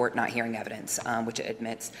was the court not hearing evidence, which it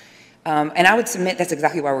admits. And I would submit that's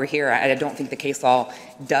exactly why we're here. I don't think the case law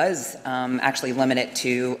does actually limit it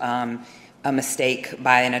to a mistake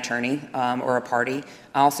by an attorney or a party.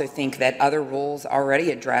 I also think that other rules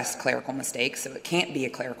already address clerical mistakes, so it can't be a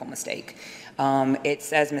clerical mistake. It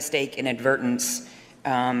says mistake inadvertence,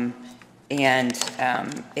 and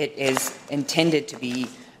it is intended to be,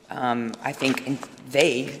 I think,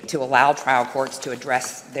 vague to allow trial courts to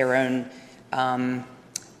address their own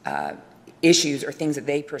issues or things that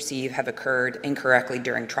they perceive have occurred incorrectly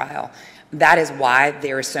during trial. That is why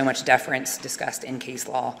there is so much deference discussed in case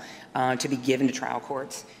law to be given to trial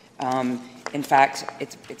courts. In fact,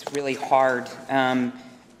 it's really hard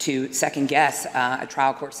to second guess a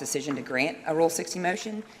trial court's decision to grant a Rule 60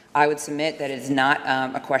 motion. I would submit that it is not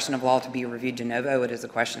a question of law to be reviewed de novo. It is a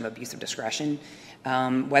question of abuse of discretion.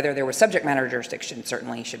 Whether there was subject matter jurisdiction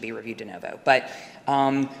certainly should be reviewed de novo. But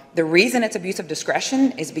the reason it's abuse of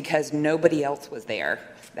discretion is because nobody else was there.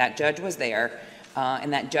 That judge was there,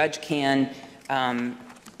 and that judge can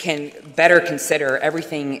better consider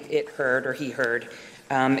everything it heard or he heard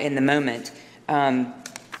in the moment.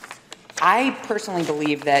 I personally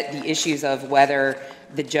believe that the issues of whether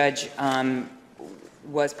the judge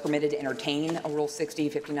was permitted to entertain a Rule 60,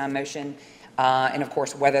 59 motion, and of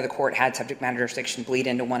course whether the court had subject matter jurisdiction bleed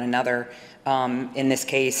into one another in this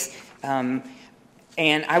case. And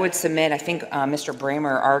I would submit, I think Mr.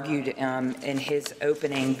 Bramer argued in his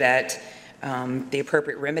opening that the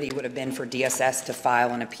appropriate remedy would have been for DSS to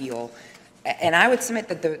file an appeal. And I would submit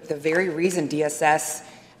that the very reason DSS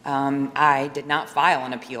I did not file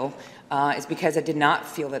an appeal is because I did not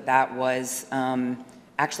feel that that was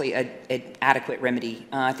actually an adequate remedy.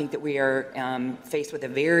 I think that we are faced with a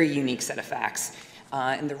very unique set of facts.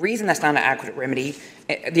 And the reason that's not an adequate remedy,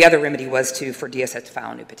 the other remedy was for DSS to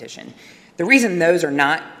file a new petition. The reason those are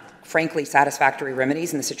not, frankly, satisfactory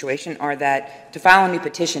remedies in the situation are that to file a new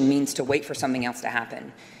petition means to wait for something else to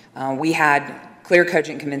happen. We had clear,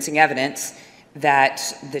 cogent, convincing evidence that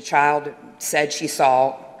the child said she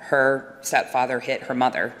saw her stepfather hit her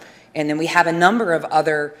mother. And then we have a number of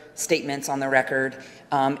other statements on the record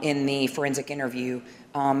in the forensic interview.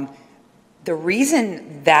 The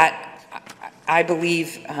reason that I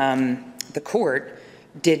believe the court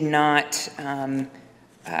did not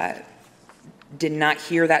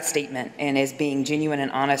hear that statement and is being genuine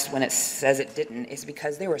and honest when it says it didn't is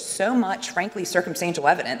because there was so much, frankly, circumstantial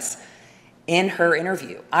evidence in her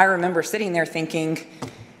interview. I remember sitting there thinking,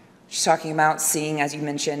 she's talking about seeing, as you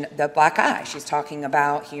mentioned, the black eye. She's talking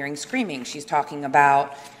about hearing screaming. She's talking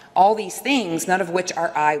about all these things, none of which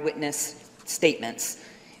are eyewitness statements.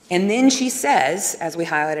 And then she says, as we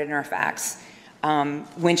highlighted in our facts,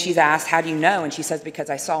 when she's asked, how do you know? And she says, because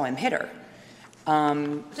I saw him hit her more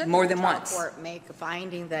than once. Didn't the trial court make a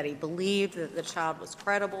finding that he believed that the child was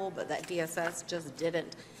credible, but that DSS just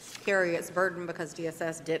didn't carry its burden because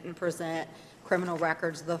DSS didn't present criminal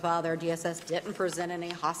records of the father, DSS didn't present any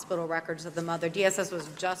hospital records of the mother, DSS was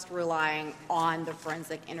just relying on the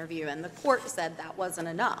forensic interview, and the court said that wasn't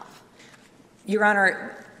enough? Your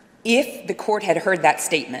Honor, if the court had heard that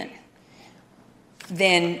statement,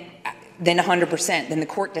 then 100%, then the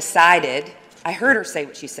court decided, I heard her say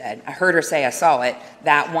what she said, I heard her say I saw it,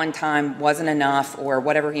 that one time wasn't enough, or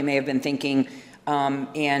whatever he may have been thinking,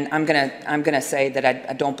 and I'm gonna say that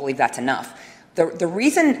I don't believe that's enough. The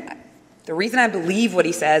reason I believe what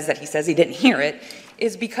he says, that he says he didn't hear it,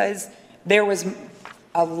 is because there was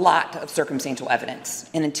a lot of circumstantial evidence.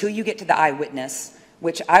 And until you get to the eyewitness,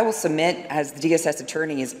 which I will submit as the DSS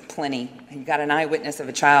attorney is plenty, you got an eyewitness of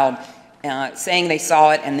a child saying they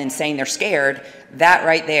saw it and then saying they're scared, that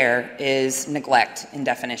right there is neglect in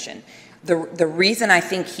definition. The reason I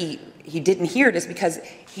think he didn't hear it is because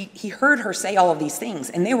he heard her say all of these things,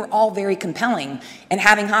 and they were all very compelling, and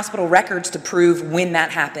having hospital records to prove when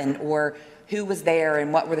that happened or who was there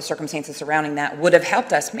and what were the circumstances surrounding that would have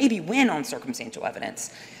helped us maybe win on circumstantial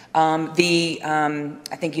evidence. I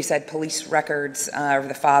think you said police records of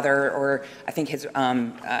the father, or I think his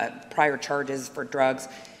prior charges for drugs.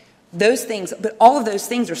 Those things, but all of those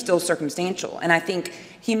things are still circumstantial. And I think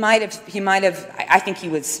he might have, I think he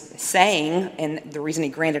was saying, and the reason he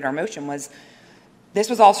granted our motion was, this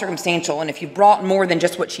was all circumstantial, and if you brought more than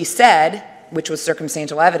just what she said, which was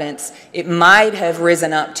circumstantial evidence, it might have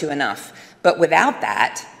risen up to enough. But without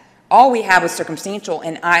that, all we have was circumstantial,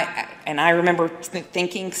 and I remember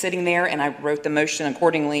thinking, sitting there, and I wrote the motion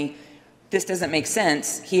accordingly, this doesn't make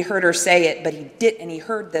sense. He heard her say it, but he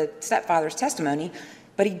heard the stepfather's testimony,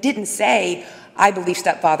 but he didn't say, I believe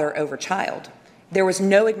stepfather over child. There was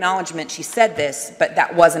no acknowledgement she said this, but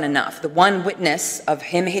that wasn't enough. The one witness of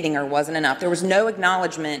him hitting her wasn't enough. There was no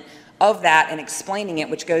acknowledgement of that and explaining it,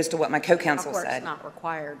 which goes to what my co-counsel said. The court's not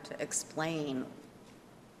required to explain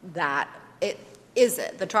that.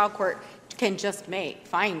 The trial court can just make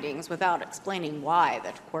findings without explaining why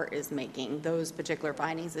the court is making those particular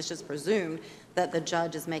findings. It's just presumed that the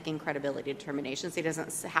judge is making credibility determinations. He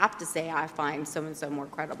doesn't have to say, I find so-and-so more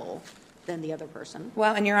credible than the other person.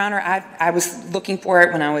 Well, and Your Honor, I was looking for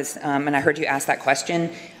it when I was, and I heard you ask that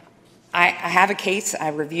question. I have a case, I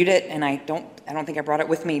reviewed it, and I don't think I brought it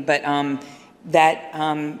with me, but that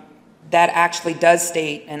actually does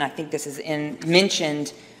state, and I think this is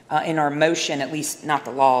mentioned in our motion, at least not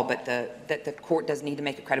the law, but that the court does need to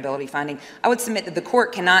make a credibility finding. I would submit that the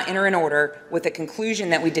court cannot enter an order with a conclusion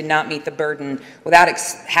that we did not meet the burden without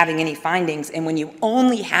having any findings, and when you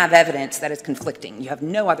only have evidence that is conflicting, you have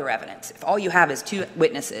no other evidence. If all you have is two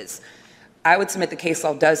witnesses, I would submit the case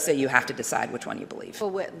law does say you have to decide which one you believe.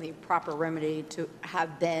 Well, wouldn't the proper remedy to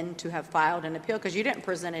have filed an appeal? Because you didn't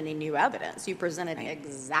present any new evidence. You presented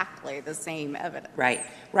exactly the same evidence. Right.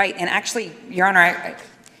 And actually, Your Honor,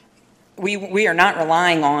 we are not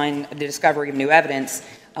relying on the discovery of new evidence.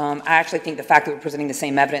 I actually think the fact that we're presenting the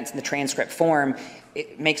same evidence in the transcript form,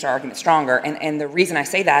 it makes our argument stronger. And the reason I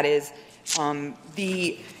say that is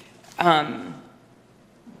the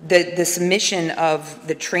submission of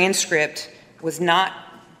the transcript was not,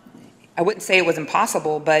 I wouldn't say it was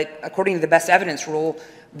impossible, but according to the best evidence rule,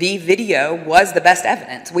 the video was the best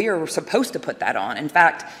evidence. We are supposed to put that on. In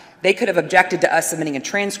fact, they could have objected to us submitting a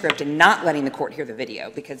transcript and not letting the court hear the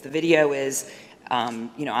video, because the video is,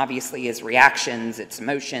 obviously is reactions, it's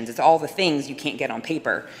emotions, it's all the things you can't get on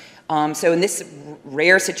paper. So in this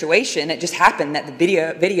rare situation, it just happened that the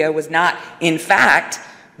video was not, in fact,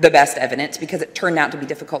 the best evidence because it turned out to be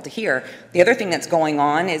difficult to hear. The other thing that's going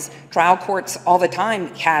on is trial courts all the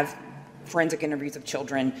time have forensic interviews of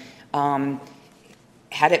children.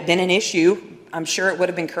 Had it been an issue, I'm sure it would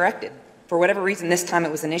have been corrected. For whatever reason, this time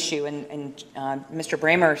it was an issue, and Mr.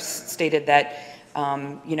 Bramer stated that,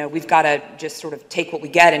 we've got to just sort of take what we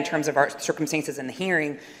get in terms of our circumstances in the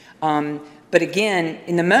hearing. But again,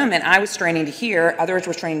 in the moment, I was straining to hear, others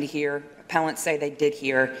were straining to hear, appellants say they did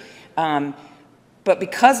hear. But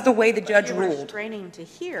because the way the judge If you were ruled, straining to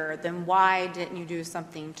hear, then why didn't you do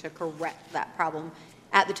something to correct that problem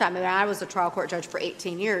at the time? I mean, I was a trial court judge for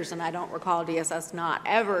 18 years, and I don't recall DSS not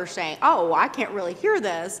ever saying, oh, I can't really hear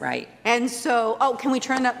this. Right. And so, oh, can we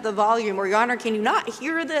turn up the volume? Or, Your Honor, can you not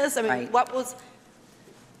hear this? I mean, Right. what was?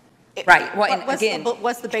 Right. Well, and what's again-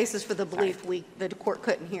 what's the basis for the belief the court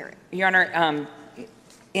couldn't hear it? Your Honor,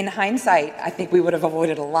 in hindsight, I think we would have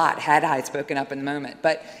avoided a lot had I spoken up in the moment.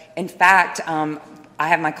 But in fact, I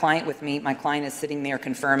have my client with me. My client is sitting there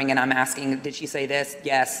confirming, and I'm asking, did she say this?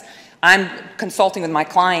 Yes. I'm consulting with my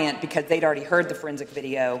client because they'd already heard the forensic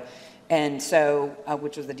video, and so,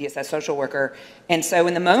 which was the DSS social worker. And so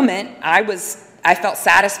in the moment, I felt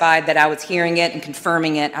satisfied that I was hearing it and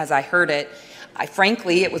confirming it as I heard it.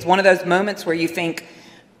 Frankly, it was one of those moments where you think,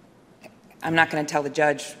 I'm not going to tell the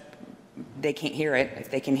judge they can't hear it. If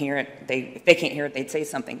they can hear it, if they can't hear it, they'd say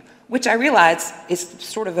something, which I realize is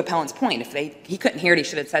sort of appellant's point. If he couldn't hear it, he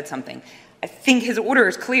should have said something. I think his order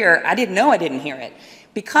is clear. I didn't know I didn't hear it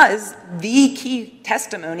because the key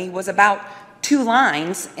testimony was about 2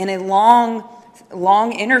 lines in a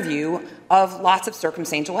long interview of lots of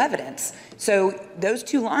circumstantial evidence. So those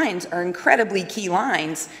 2 lines are incredibly key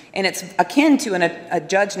lines, and it's akin to a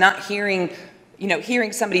judge not hearing,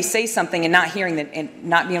 hearing somebody say something and not hearing and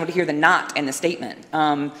not being able to hear the not in the statement,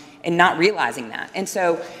 and not realizing that. And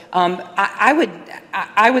so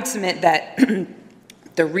I would submit that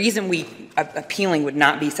the reason appealing would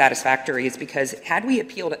not be satisfactory is because had we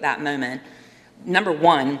appealed at that moment, number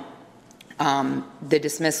one, the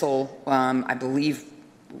dismissal, I believe,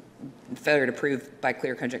 failure to prove by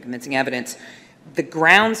clear, cogent, convincing evidence, the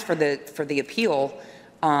grounds for the appeal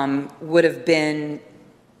would have been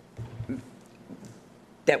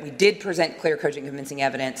that we did present clear, cogent, convincing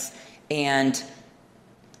evidence, and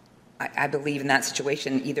I believe in that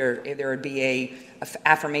situation either there would be a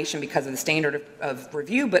affirmation because of the standard of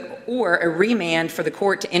review, or a remand for the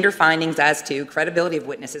court to enter findings as to credibility of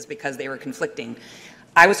witnesses because they were conflicting.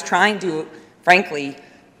 I was trying to, frankly,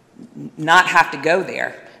 not have to go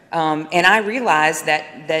there. And I realized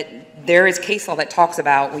that there is case law that talks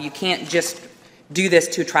about, well, you can't just do this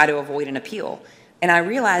to try to avoid an appeal. And I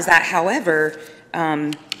realized that, however,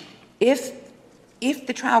 if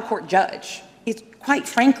the trial court judge is, quite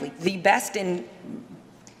frankly, the best and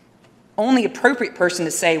only appropriate person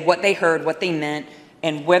to say what they heard, what they meant,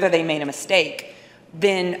 and whether they made a mistake,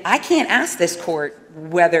 then I can't ask this court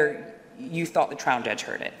whether you thought the trial judge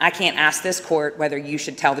heard it. I can't ask this court whether you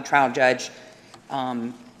should tell the trial judge,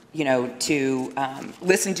 to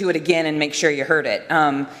listen to it again and make sure you heard it.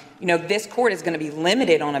 This court is going to be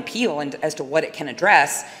limited on appeal as to what it can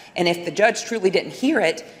address, and if the judge truly didn't hear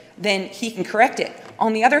it, then he can correct it.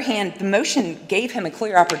 On the other hand, the motion gave him a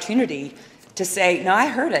clear opportunity to say, no, I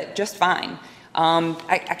heard it just fine.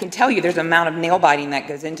 I can tell you there's an amount of nail biting that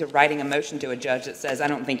goes into writing a motion to a judge that says, I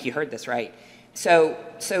don't think you heard this right. So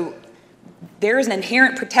there is an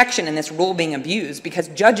inherent protection in this rule being abused because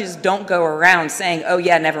judges don't go around saying, oh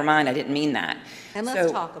yeah, never mind, I didn't mean that. And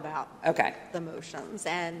let's talk about Okay. the motions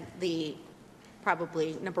and the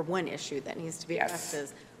probably number one issue that needs to be addressed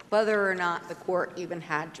is whether or not the court even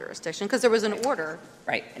had jurisdiction, because there was an order.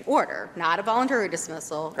 Right. An order, not a voluntary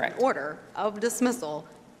dismissal. Correct. An order of dismissal,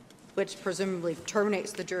 which presumably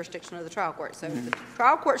terminates the jurisdiction of the trial court. So if the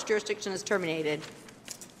trial court's jurisdiction is terminated,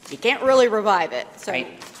 you can't really revive it. So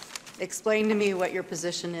Right. explain to me what your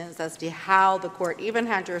position is as to how the court even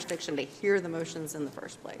had jurisdiction to hear the motions in the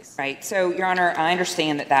first place. Right. So, Your Honor, I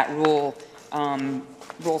understand that rule,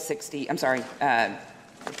 Rule 60, I'm sorry,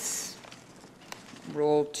 it's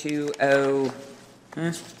Rule 20,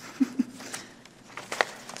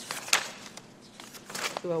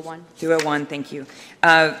 201. 201, thank you.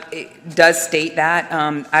 It does state that.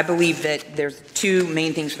 I believe that there's 2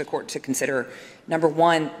 main things for the court to consider. Number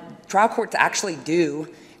one, trial courts actually do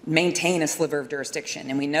maintain a sliver of jurisdiction,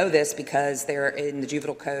 and we know this because they're in the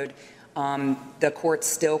juvenile code. The courts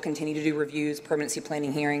still continue to do reviews, permanency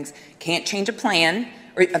planning hearings, can't change a plan,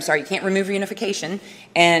 or I'm sorry, you can't remove reunification,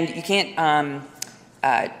 and you can't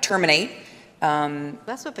terminate.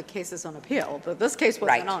 That's what the case is on appeal, but this case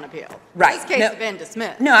wasn't Right. on appeal. Right. This case No. has been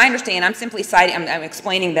dismissed. No, I understand. I'm simply citing, I'm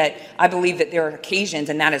explaining that I believe that there are occasions,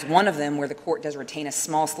 and that is one of them, where the court does retain a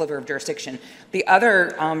small sliver of jurisdiction. The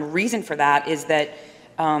other reason for that is that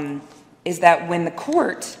when the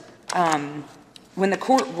court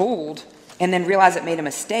ruled and then realized it made a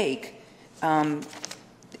mistake,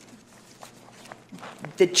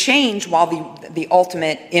 the change, while the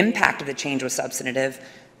ultimate impact of the change was substantive,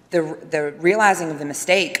 the realizing of the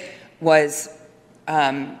mistake was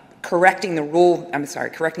correcting the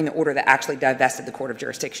order that actually divested the court of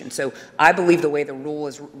jurisdiction. So I believe the way the rule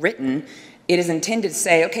is written, it is intended to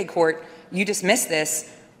say, okay, court, you dismiss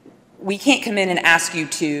this. We can't come in and ask you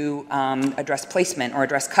to address placement or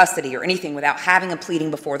address custody or anything without having a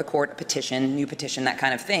pleading before the court, a petition, new petition, that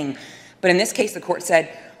kind of thing. But in this case, the court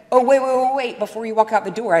said, oh, wait, before you walk out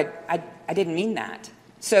the door, I didn't mean that.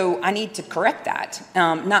 So I need to correct that.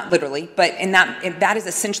 Not literally, but that is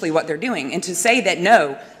essentially what they're doing. And to say that,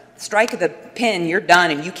 no, strike of the pen, you're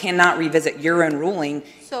done, and you cannot revisit your own ruling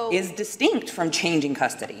is distinct from changing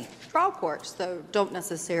custody. Trial courts, though, don't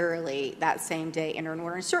necessarily that same day enter an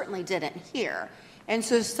order, and certainly didn't here. And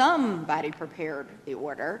so somebody prepared the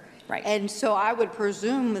order. Right. And so I would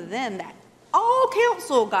presume then that all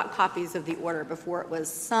counsel got copies of the order before it was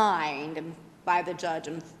signed by the judge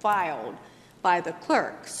and filed by the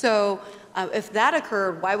clerk. So if that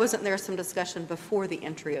occurred, why wasn't there some discussion before the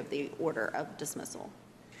entry of the order of dismissal?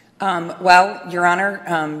 Well, Your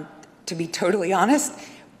Honor, to be totally honest,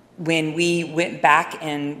 when we went back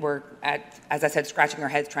and were, as I said, scratching our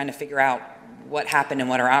heads trying to figure out what happened and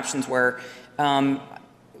what our options were, the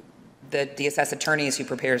DSS attorney is who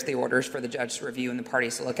prepares the orders for the judge to review and the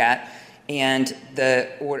parties to look at. And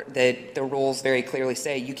the rules very clearly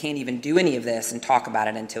say you can't even do any of this and talk about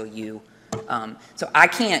it until you. So I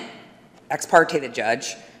can't ex parte the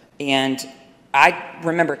judge. And I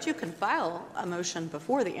remember. But you can file a motion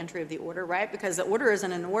before the entry of the order, right? Because the order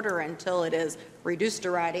isn't an order until it is reduced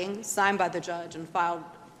to writing, signed by the judge, and filed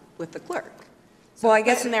with the clerk. So well, I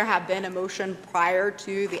guess there have been a motion prior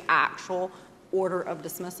to the actual order of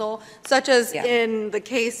dismissal, such as in the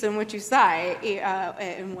case in which you cite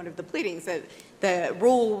in one of the pleadings that the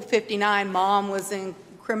Rule 59 mom was in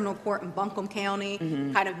criminal court in Buncombe County,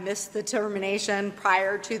 kind of missed the termination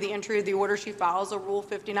prior to the entry of the order. She files a Rule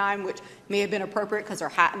 59, which may have been appropriate because there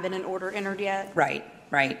hadn't been an order entered yet. Right.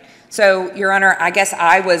 So, Your Honor, I guess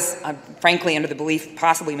I was, frankly, under the belief,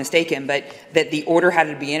 possibly mistaken, but that the order had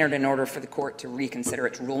to be entered in order for the court to reconsider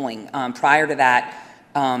its ruling. Prior to that,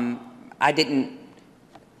 I didn't,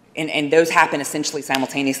 and those happened essentially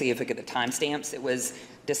simultaneously if we look at the timestamps. It was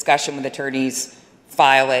discussion with attorneys,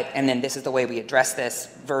 file it, and then this is the way we address this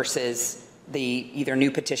versus the either new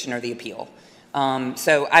petition or the appeal.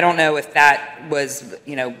 So I don't know if that was,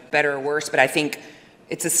 better or worse, but I think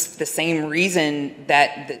it's the same reason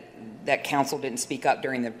that counsel didn't speak up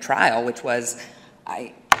during the trial, which was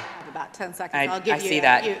I have about 10 seconds. I'll give you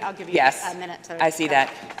a minute to. I see that.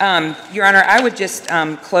 Your Honor, I would just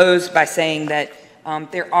close by saying that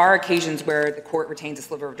there are occasions where the court retains a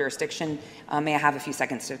sliver of jurisdiction. May I have a few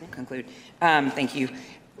seconds to conclude? Thank you.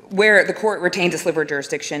 Where the court retains a sliver of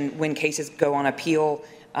jurisdiction when cases go on appeal,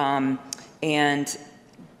 and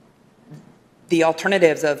the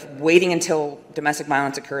alternatives of waiting until domestic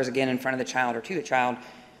violence occurs again in front of the child or to the child,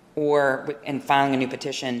 and filing a new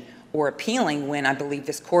petition, or appealing when I believe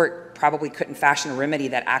this court probably couldn't fashion a remedy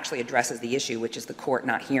that actually addresses the issue, which is the court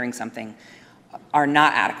not hearing something, are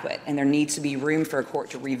not adequate. And there needs to be room for a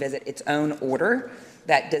court to revisit its own order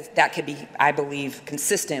that could be, I believe,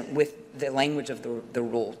 consistent with the language of the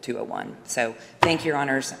Rule 201. So thank you, Your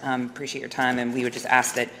Honors. Appreciate your time, and we would just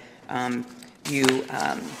ask that you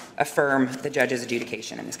affirm the judge's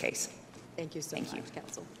adjudication in this case. Thank you so much,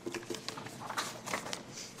 counsel.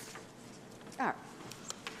 All right.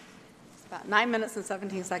 It's about 9 minutes and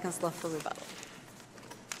 17 seconds left for rebuttal.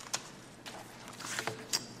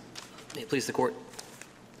 May it please the court.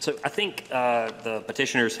 So I think the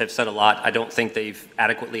petitioners have said a lot. I don't think they've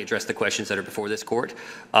adequately addressed the questions that are before this court.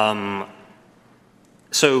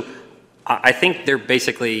 So I think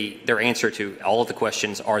their answer to all of the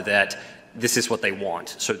questions are that this is what they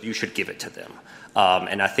want, so you should give it to them.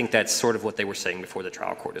 And I think that's sort of what they were saying before the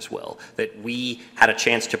trial court as well, that we had a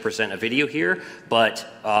chance to present a video here, but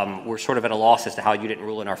we're sort of at a loss as to how you didn't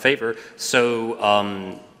rule in our favor.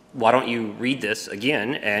 So why don't you read this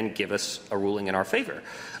again and give us a ruling in our favor?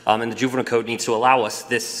 And the Juvenile Code needs to allow us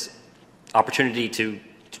this opportunity to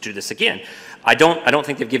do this again. I don't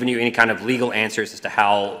think they've given you any kind of legal answers as to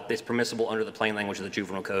how it's permissible under the plain language of the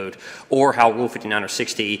Juvenile Code, or how Rule 59 or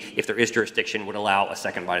 60, if there is jurisdiction, would allow a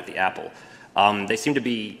second bite at the apple. They seem to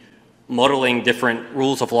be muddling different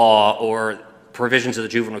rules of law or provisions of the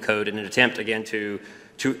Juvenile Code in an attempt, again, to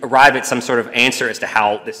arrive at some sort of answer as to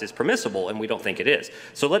how this is permissible, and we don't think it is.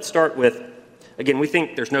 So let's start with, again, we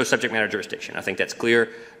think there's no subject matter jurisdiction. I think that's clear,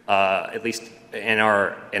 at least in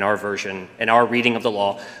our version, in our reading of the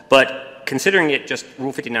law. But considering it just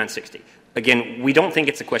Rule 5960, again, we don't think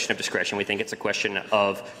it's a question of discretion. We think it's a question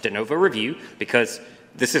of de novo review, because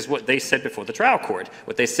this is what they said before the trial court.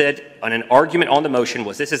 What they said on an argument on the motion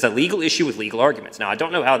was this is a legal issue with legal arguments. Now, I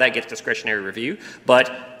don't know how that gets discretionary review,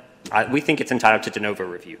 but We think it's entitled to de novo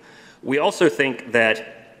review. We also think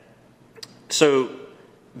that, so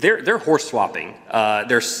they're horse swapping.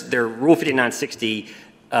 They're Rule 5960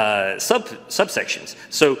 subsections.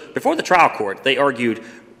 So before the trial court, they argued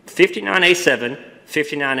 59A7,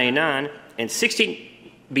 59A9, and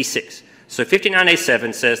 60B6. So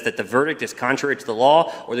 59A7 says that the verdict is contrary to the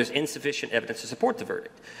law or there's insufficient evidence to support the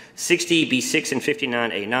verdict. 60B6 and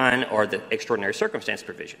 59A9 are the extraordinary circumstance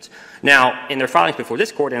provisions. Now, in their filings before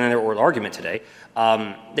this court and in their oral argument today,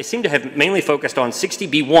 they seem to have mainly focused on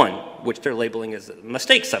 60B1, which they're labeling as a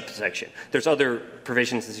mistake subsection. There's other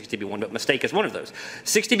provisions in 60B1, but mistake is one of those.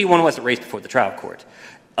 60B1 wasn't raised before the trial court.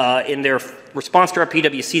 In their response to our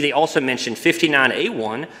PWC, they also mentioned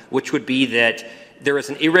 59A1, which would be that there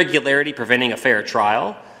is an irregularity preventing a fair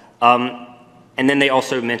trial. And then they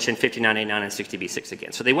also mentioned 59A9 and 60B6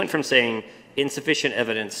 again. So they went from saying insufficient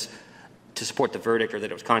evidence to support the verdict or that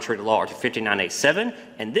it was contrary to law or to 59A7,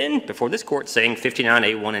 and then before this court saying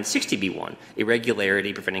 59A1 and 60B1,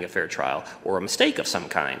 irregularity preventing a fair trial or a mistake of some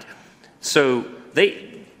kind. So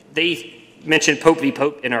they mentioned Pope v.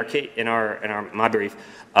 Pope in my brief,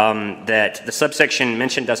 that the subsection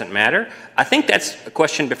mentioned doesn't matter. I think that's a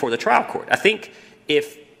question before the trial court. I think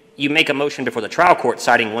if you make a motion before the trial court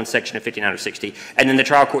citing one section of 59 or 60, and then the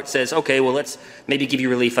trial court says, okay, well, let's maybe give you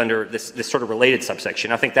relief under this sort of related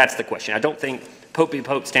subsection. I think that's the question. I don't think Pope v.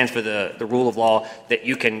 Pope stands for the rule of law that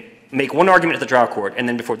you can make one argument at the trial court and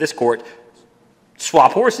then before this court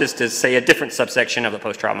swap horses to say a different subsection of the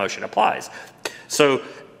post-trial motion applies. So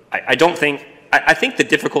I think the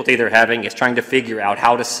difficulty they're having is trying to figure out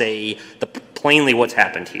how to say plainly what's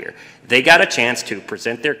happened here. They got a chance to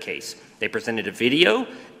present their case. They presented a video,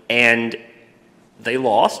 and they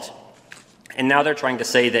lost. And now they're trying to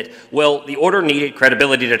say that, well, the order needed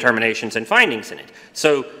credibility determinations and findings in it.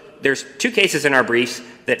 So there's two cases in our briefs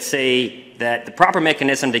that say that the proper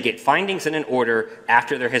mechanism to get findings in an order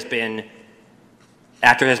after there has been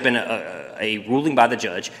a ruling by the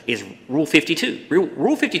judge is Rule 52.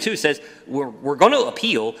 Rule 52 says we're going to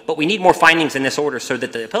appeal, but we need more findings in this order so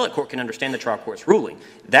that the appellate court can understand the trial court's ruling.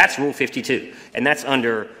 That's Rule 52, and that's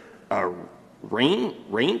under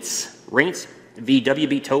Raints v.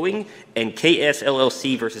 WB Towing and KS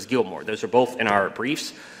LLC versus Gilmore. Those are both in our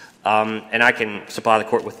briefs, and I can supply the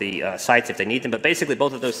court with the sites if they need them. But basically,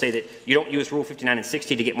 both of those say that you don't use Rule 59 and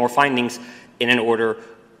 60 to get more findings in an order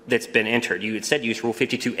that's been entered. You instead use Rule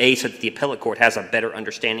 52A so that the appellate court has a better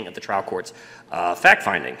understanding of the trial court's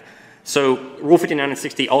fact-finding. So Rule 59 and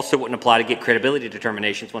 60 also wouldn't apply to get credibility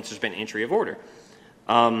determinations once there's been entry of order.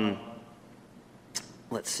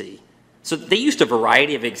 Let's see. So they used a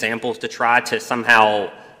variety of examples to try to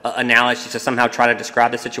somehow, analogies to somehow try to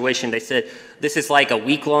describe the situation. They said this is like a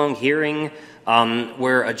week-long hearing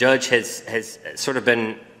where a judge has sort of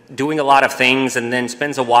been doing a lot of things and then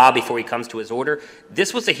spends a while before he comes to his order.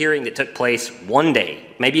 This was a hearing that took place one day,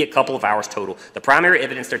 maybe a couple of hours total. The primary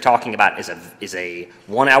evidence they're talking about is a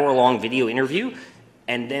 1 hour long video interview,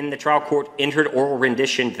 and then the trial court entered oral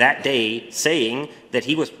rendition that day saying that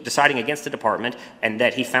he was deciding against the department and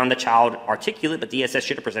that he found the child articulate, but DSS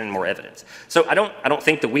should have presented more evidence. So I don't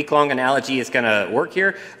think the week-long analogy is going to work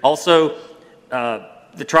here. Also,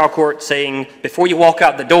 the trial court saying, before you walk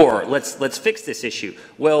out the door, let's fix this issue.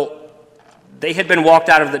 Well, they had been walked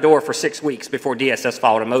out of the door for 6 weeks before DSS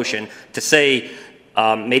filed a motion to say,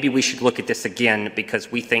 maybe we should look at this again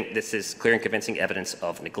because we think this is clear and convincing evidence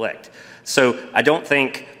of neglect. So I don't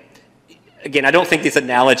think these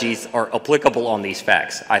analogies are applicable on these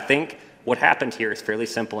facts. I think what happened here is fairly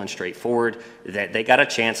simple and straightforward, that they got a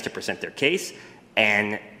chance to present their case,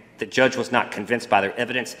 and the judge was not convinced by their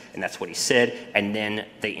evidence, and that's what he said, and then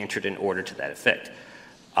they entered an order to that effect.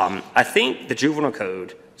 I think the juvenile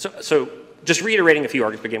code, so just reiterating a few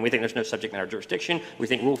arguments, again, we think there's no subject matter jurisdiction. We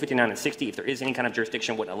think Rule 59 and 60, if there is any kind of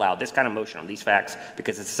jurisdiction, wouldn't allow this kind of motion on these facts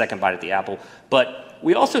because it's a second bite at the apple. But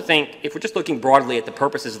we also think, if we're just looking broadly at the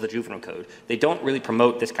purposes of the juvenile code, they don't really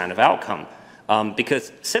promote this kind of outcome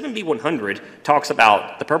because 7B100 talks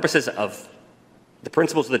about the purposes of the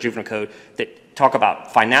principles of the juvenile code that talk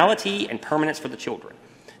about finality and permanence for the children.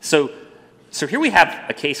 So here we have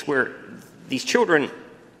a case where these children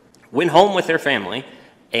went home with their family,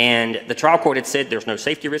 and the trial court had said there's no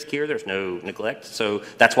safety risk here, there's no neglect, so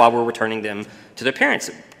that's why we're returning them to their parents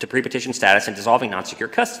to pre-petition status and dissolving non-secure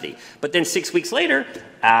custody. But then 6 weeks later,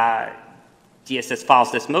 DSS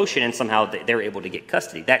files this motion and somehow they're able to get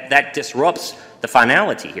custody. That disrupts the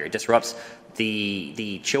finality here. It disrupts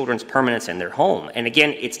the children's permanence in their home. And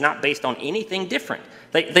again, it's not based on anything different.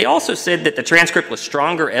 They also said that the transcript was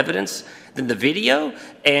stronger evidence than the video,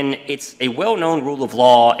 and it's a well-known rule of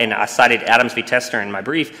law, and I cited Adams v. Tessner in my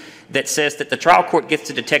brief, that says that the trial court gets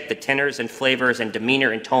to detect the tenors and flavors and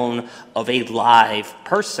demeanor and tone of a live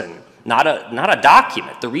person, not a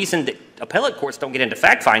document. The reason that appellate courts don't get into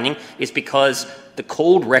fact-finding is because the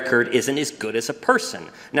cold record isn't as good as a person.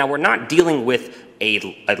 Now, we're not dealing with a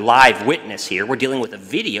live witness here. We're dealing with a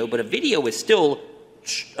video, but a video is still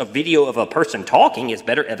a video of a person talking is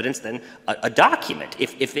better evidence than a document.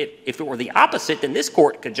 If it were the opposite, then this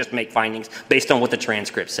court could just make findings based on what the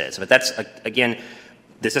transcript says. But that's, again,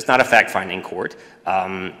 this is not a fact-finding court,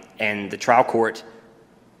 and the trial court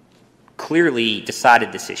clearly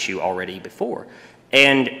decided this issue already before.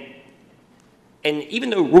 And even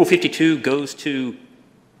though Rule 52 goes to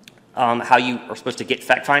how you are supposed to get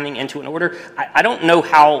fact-finding into an order, I don't know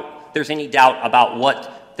how there's any doubt about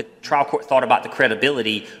what the trial court thought about the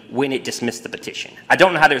credibility when it dismissed the petition. I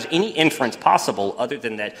don't know how there's any inference possible other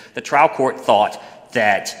than that the trial court thought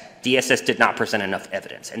that DSS did not present enough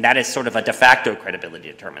evidence, and that is sort of a de facto credibility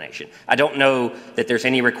determination. I don't know that there's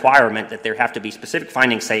any requirement that there have to be specific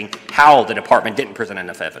findings saying how the department didn't present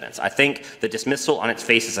enough evidence. I think the dismissal on its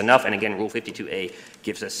face is enough, and again, Rule 52A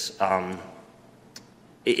gives us,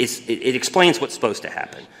 it explains what's supposed to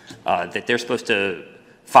happen, that they're supposed to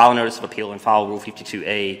file a notice of appeal and file Rule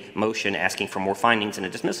 52A motion asking for more findings in a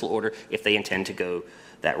dismissal order if they intend to go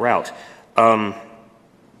that route.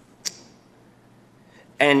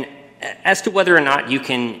 And as to whether or not you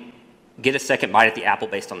can get a second bite at the apple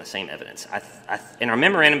based on the same evidence, in our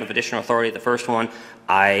memorandum of additional authority, the first one,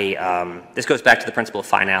 this goes back to the principle of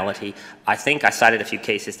finality. I think I cited a few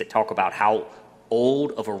cases that talk about how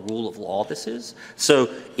old of a rule of law this is. So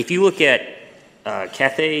if you look at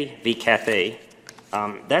Cathay v. Cathay,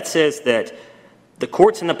 that says that the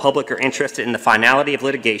courts and the public are interested in the finality of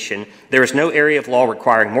litigation. There is no area of law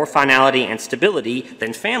requiring more finality and stability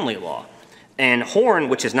than family law. And Horn,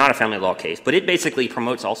 which is not a family law case, but it basically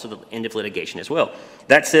promotes also the end of litigation as well.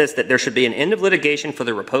 That says that there should be an end of litigation for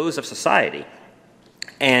the repose of society.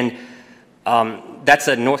 And that's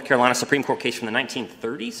a North Carolina Supreme Court case from the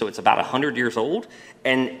 1930s, so it's about 100 years old.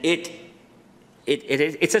 And it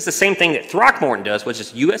says the same thing that Throckmorton does, which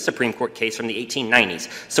is a U.S. Supreme Court case from the 1890s.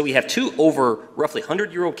 So we have two over roughly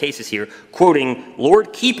 100-year-old cases here quoting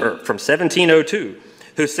Lord Keeper from 1702,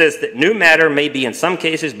 who says that new matter may be in some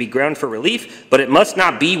cases be ground for relief, but it must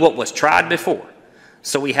not be what was tried before.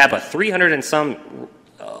 So we have a 300 and some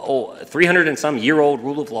year old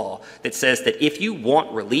rule of law that says that if you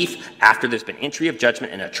want relief after there's been entry of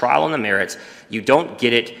judgment and a trial on the merits, you don't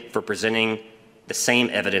get it for presenting the same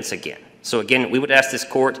evidence again. So again, we would ask this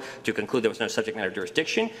court to conclude there was no subject matter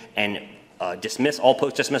jurisdiction and dismiss all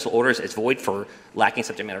post-dismissal orders as void for lacking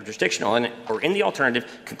subject matter jurisdiction, or in the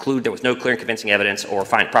alternative, conclude there was no clear and convincing evidence or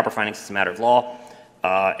find proper findings as a matter of law,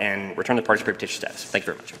 and return the parties to pre-petition status. Thank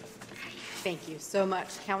you very much. Thank you so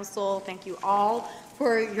much, counsel. Thank you all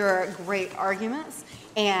for your great arguments.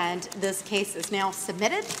 And this case is now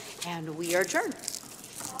submitted, and we are adjourned.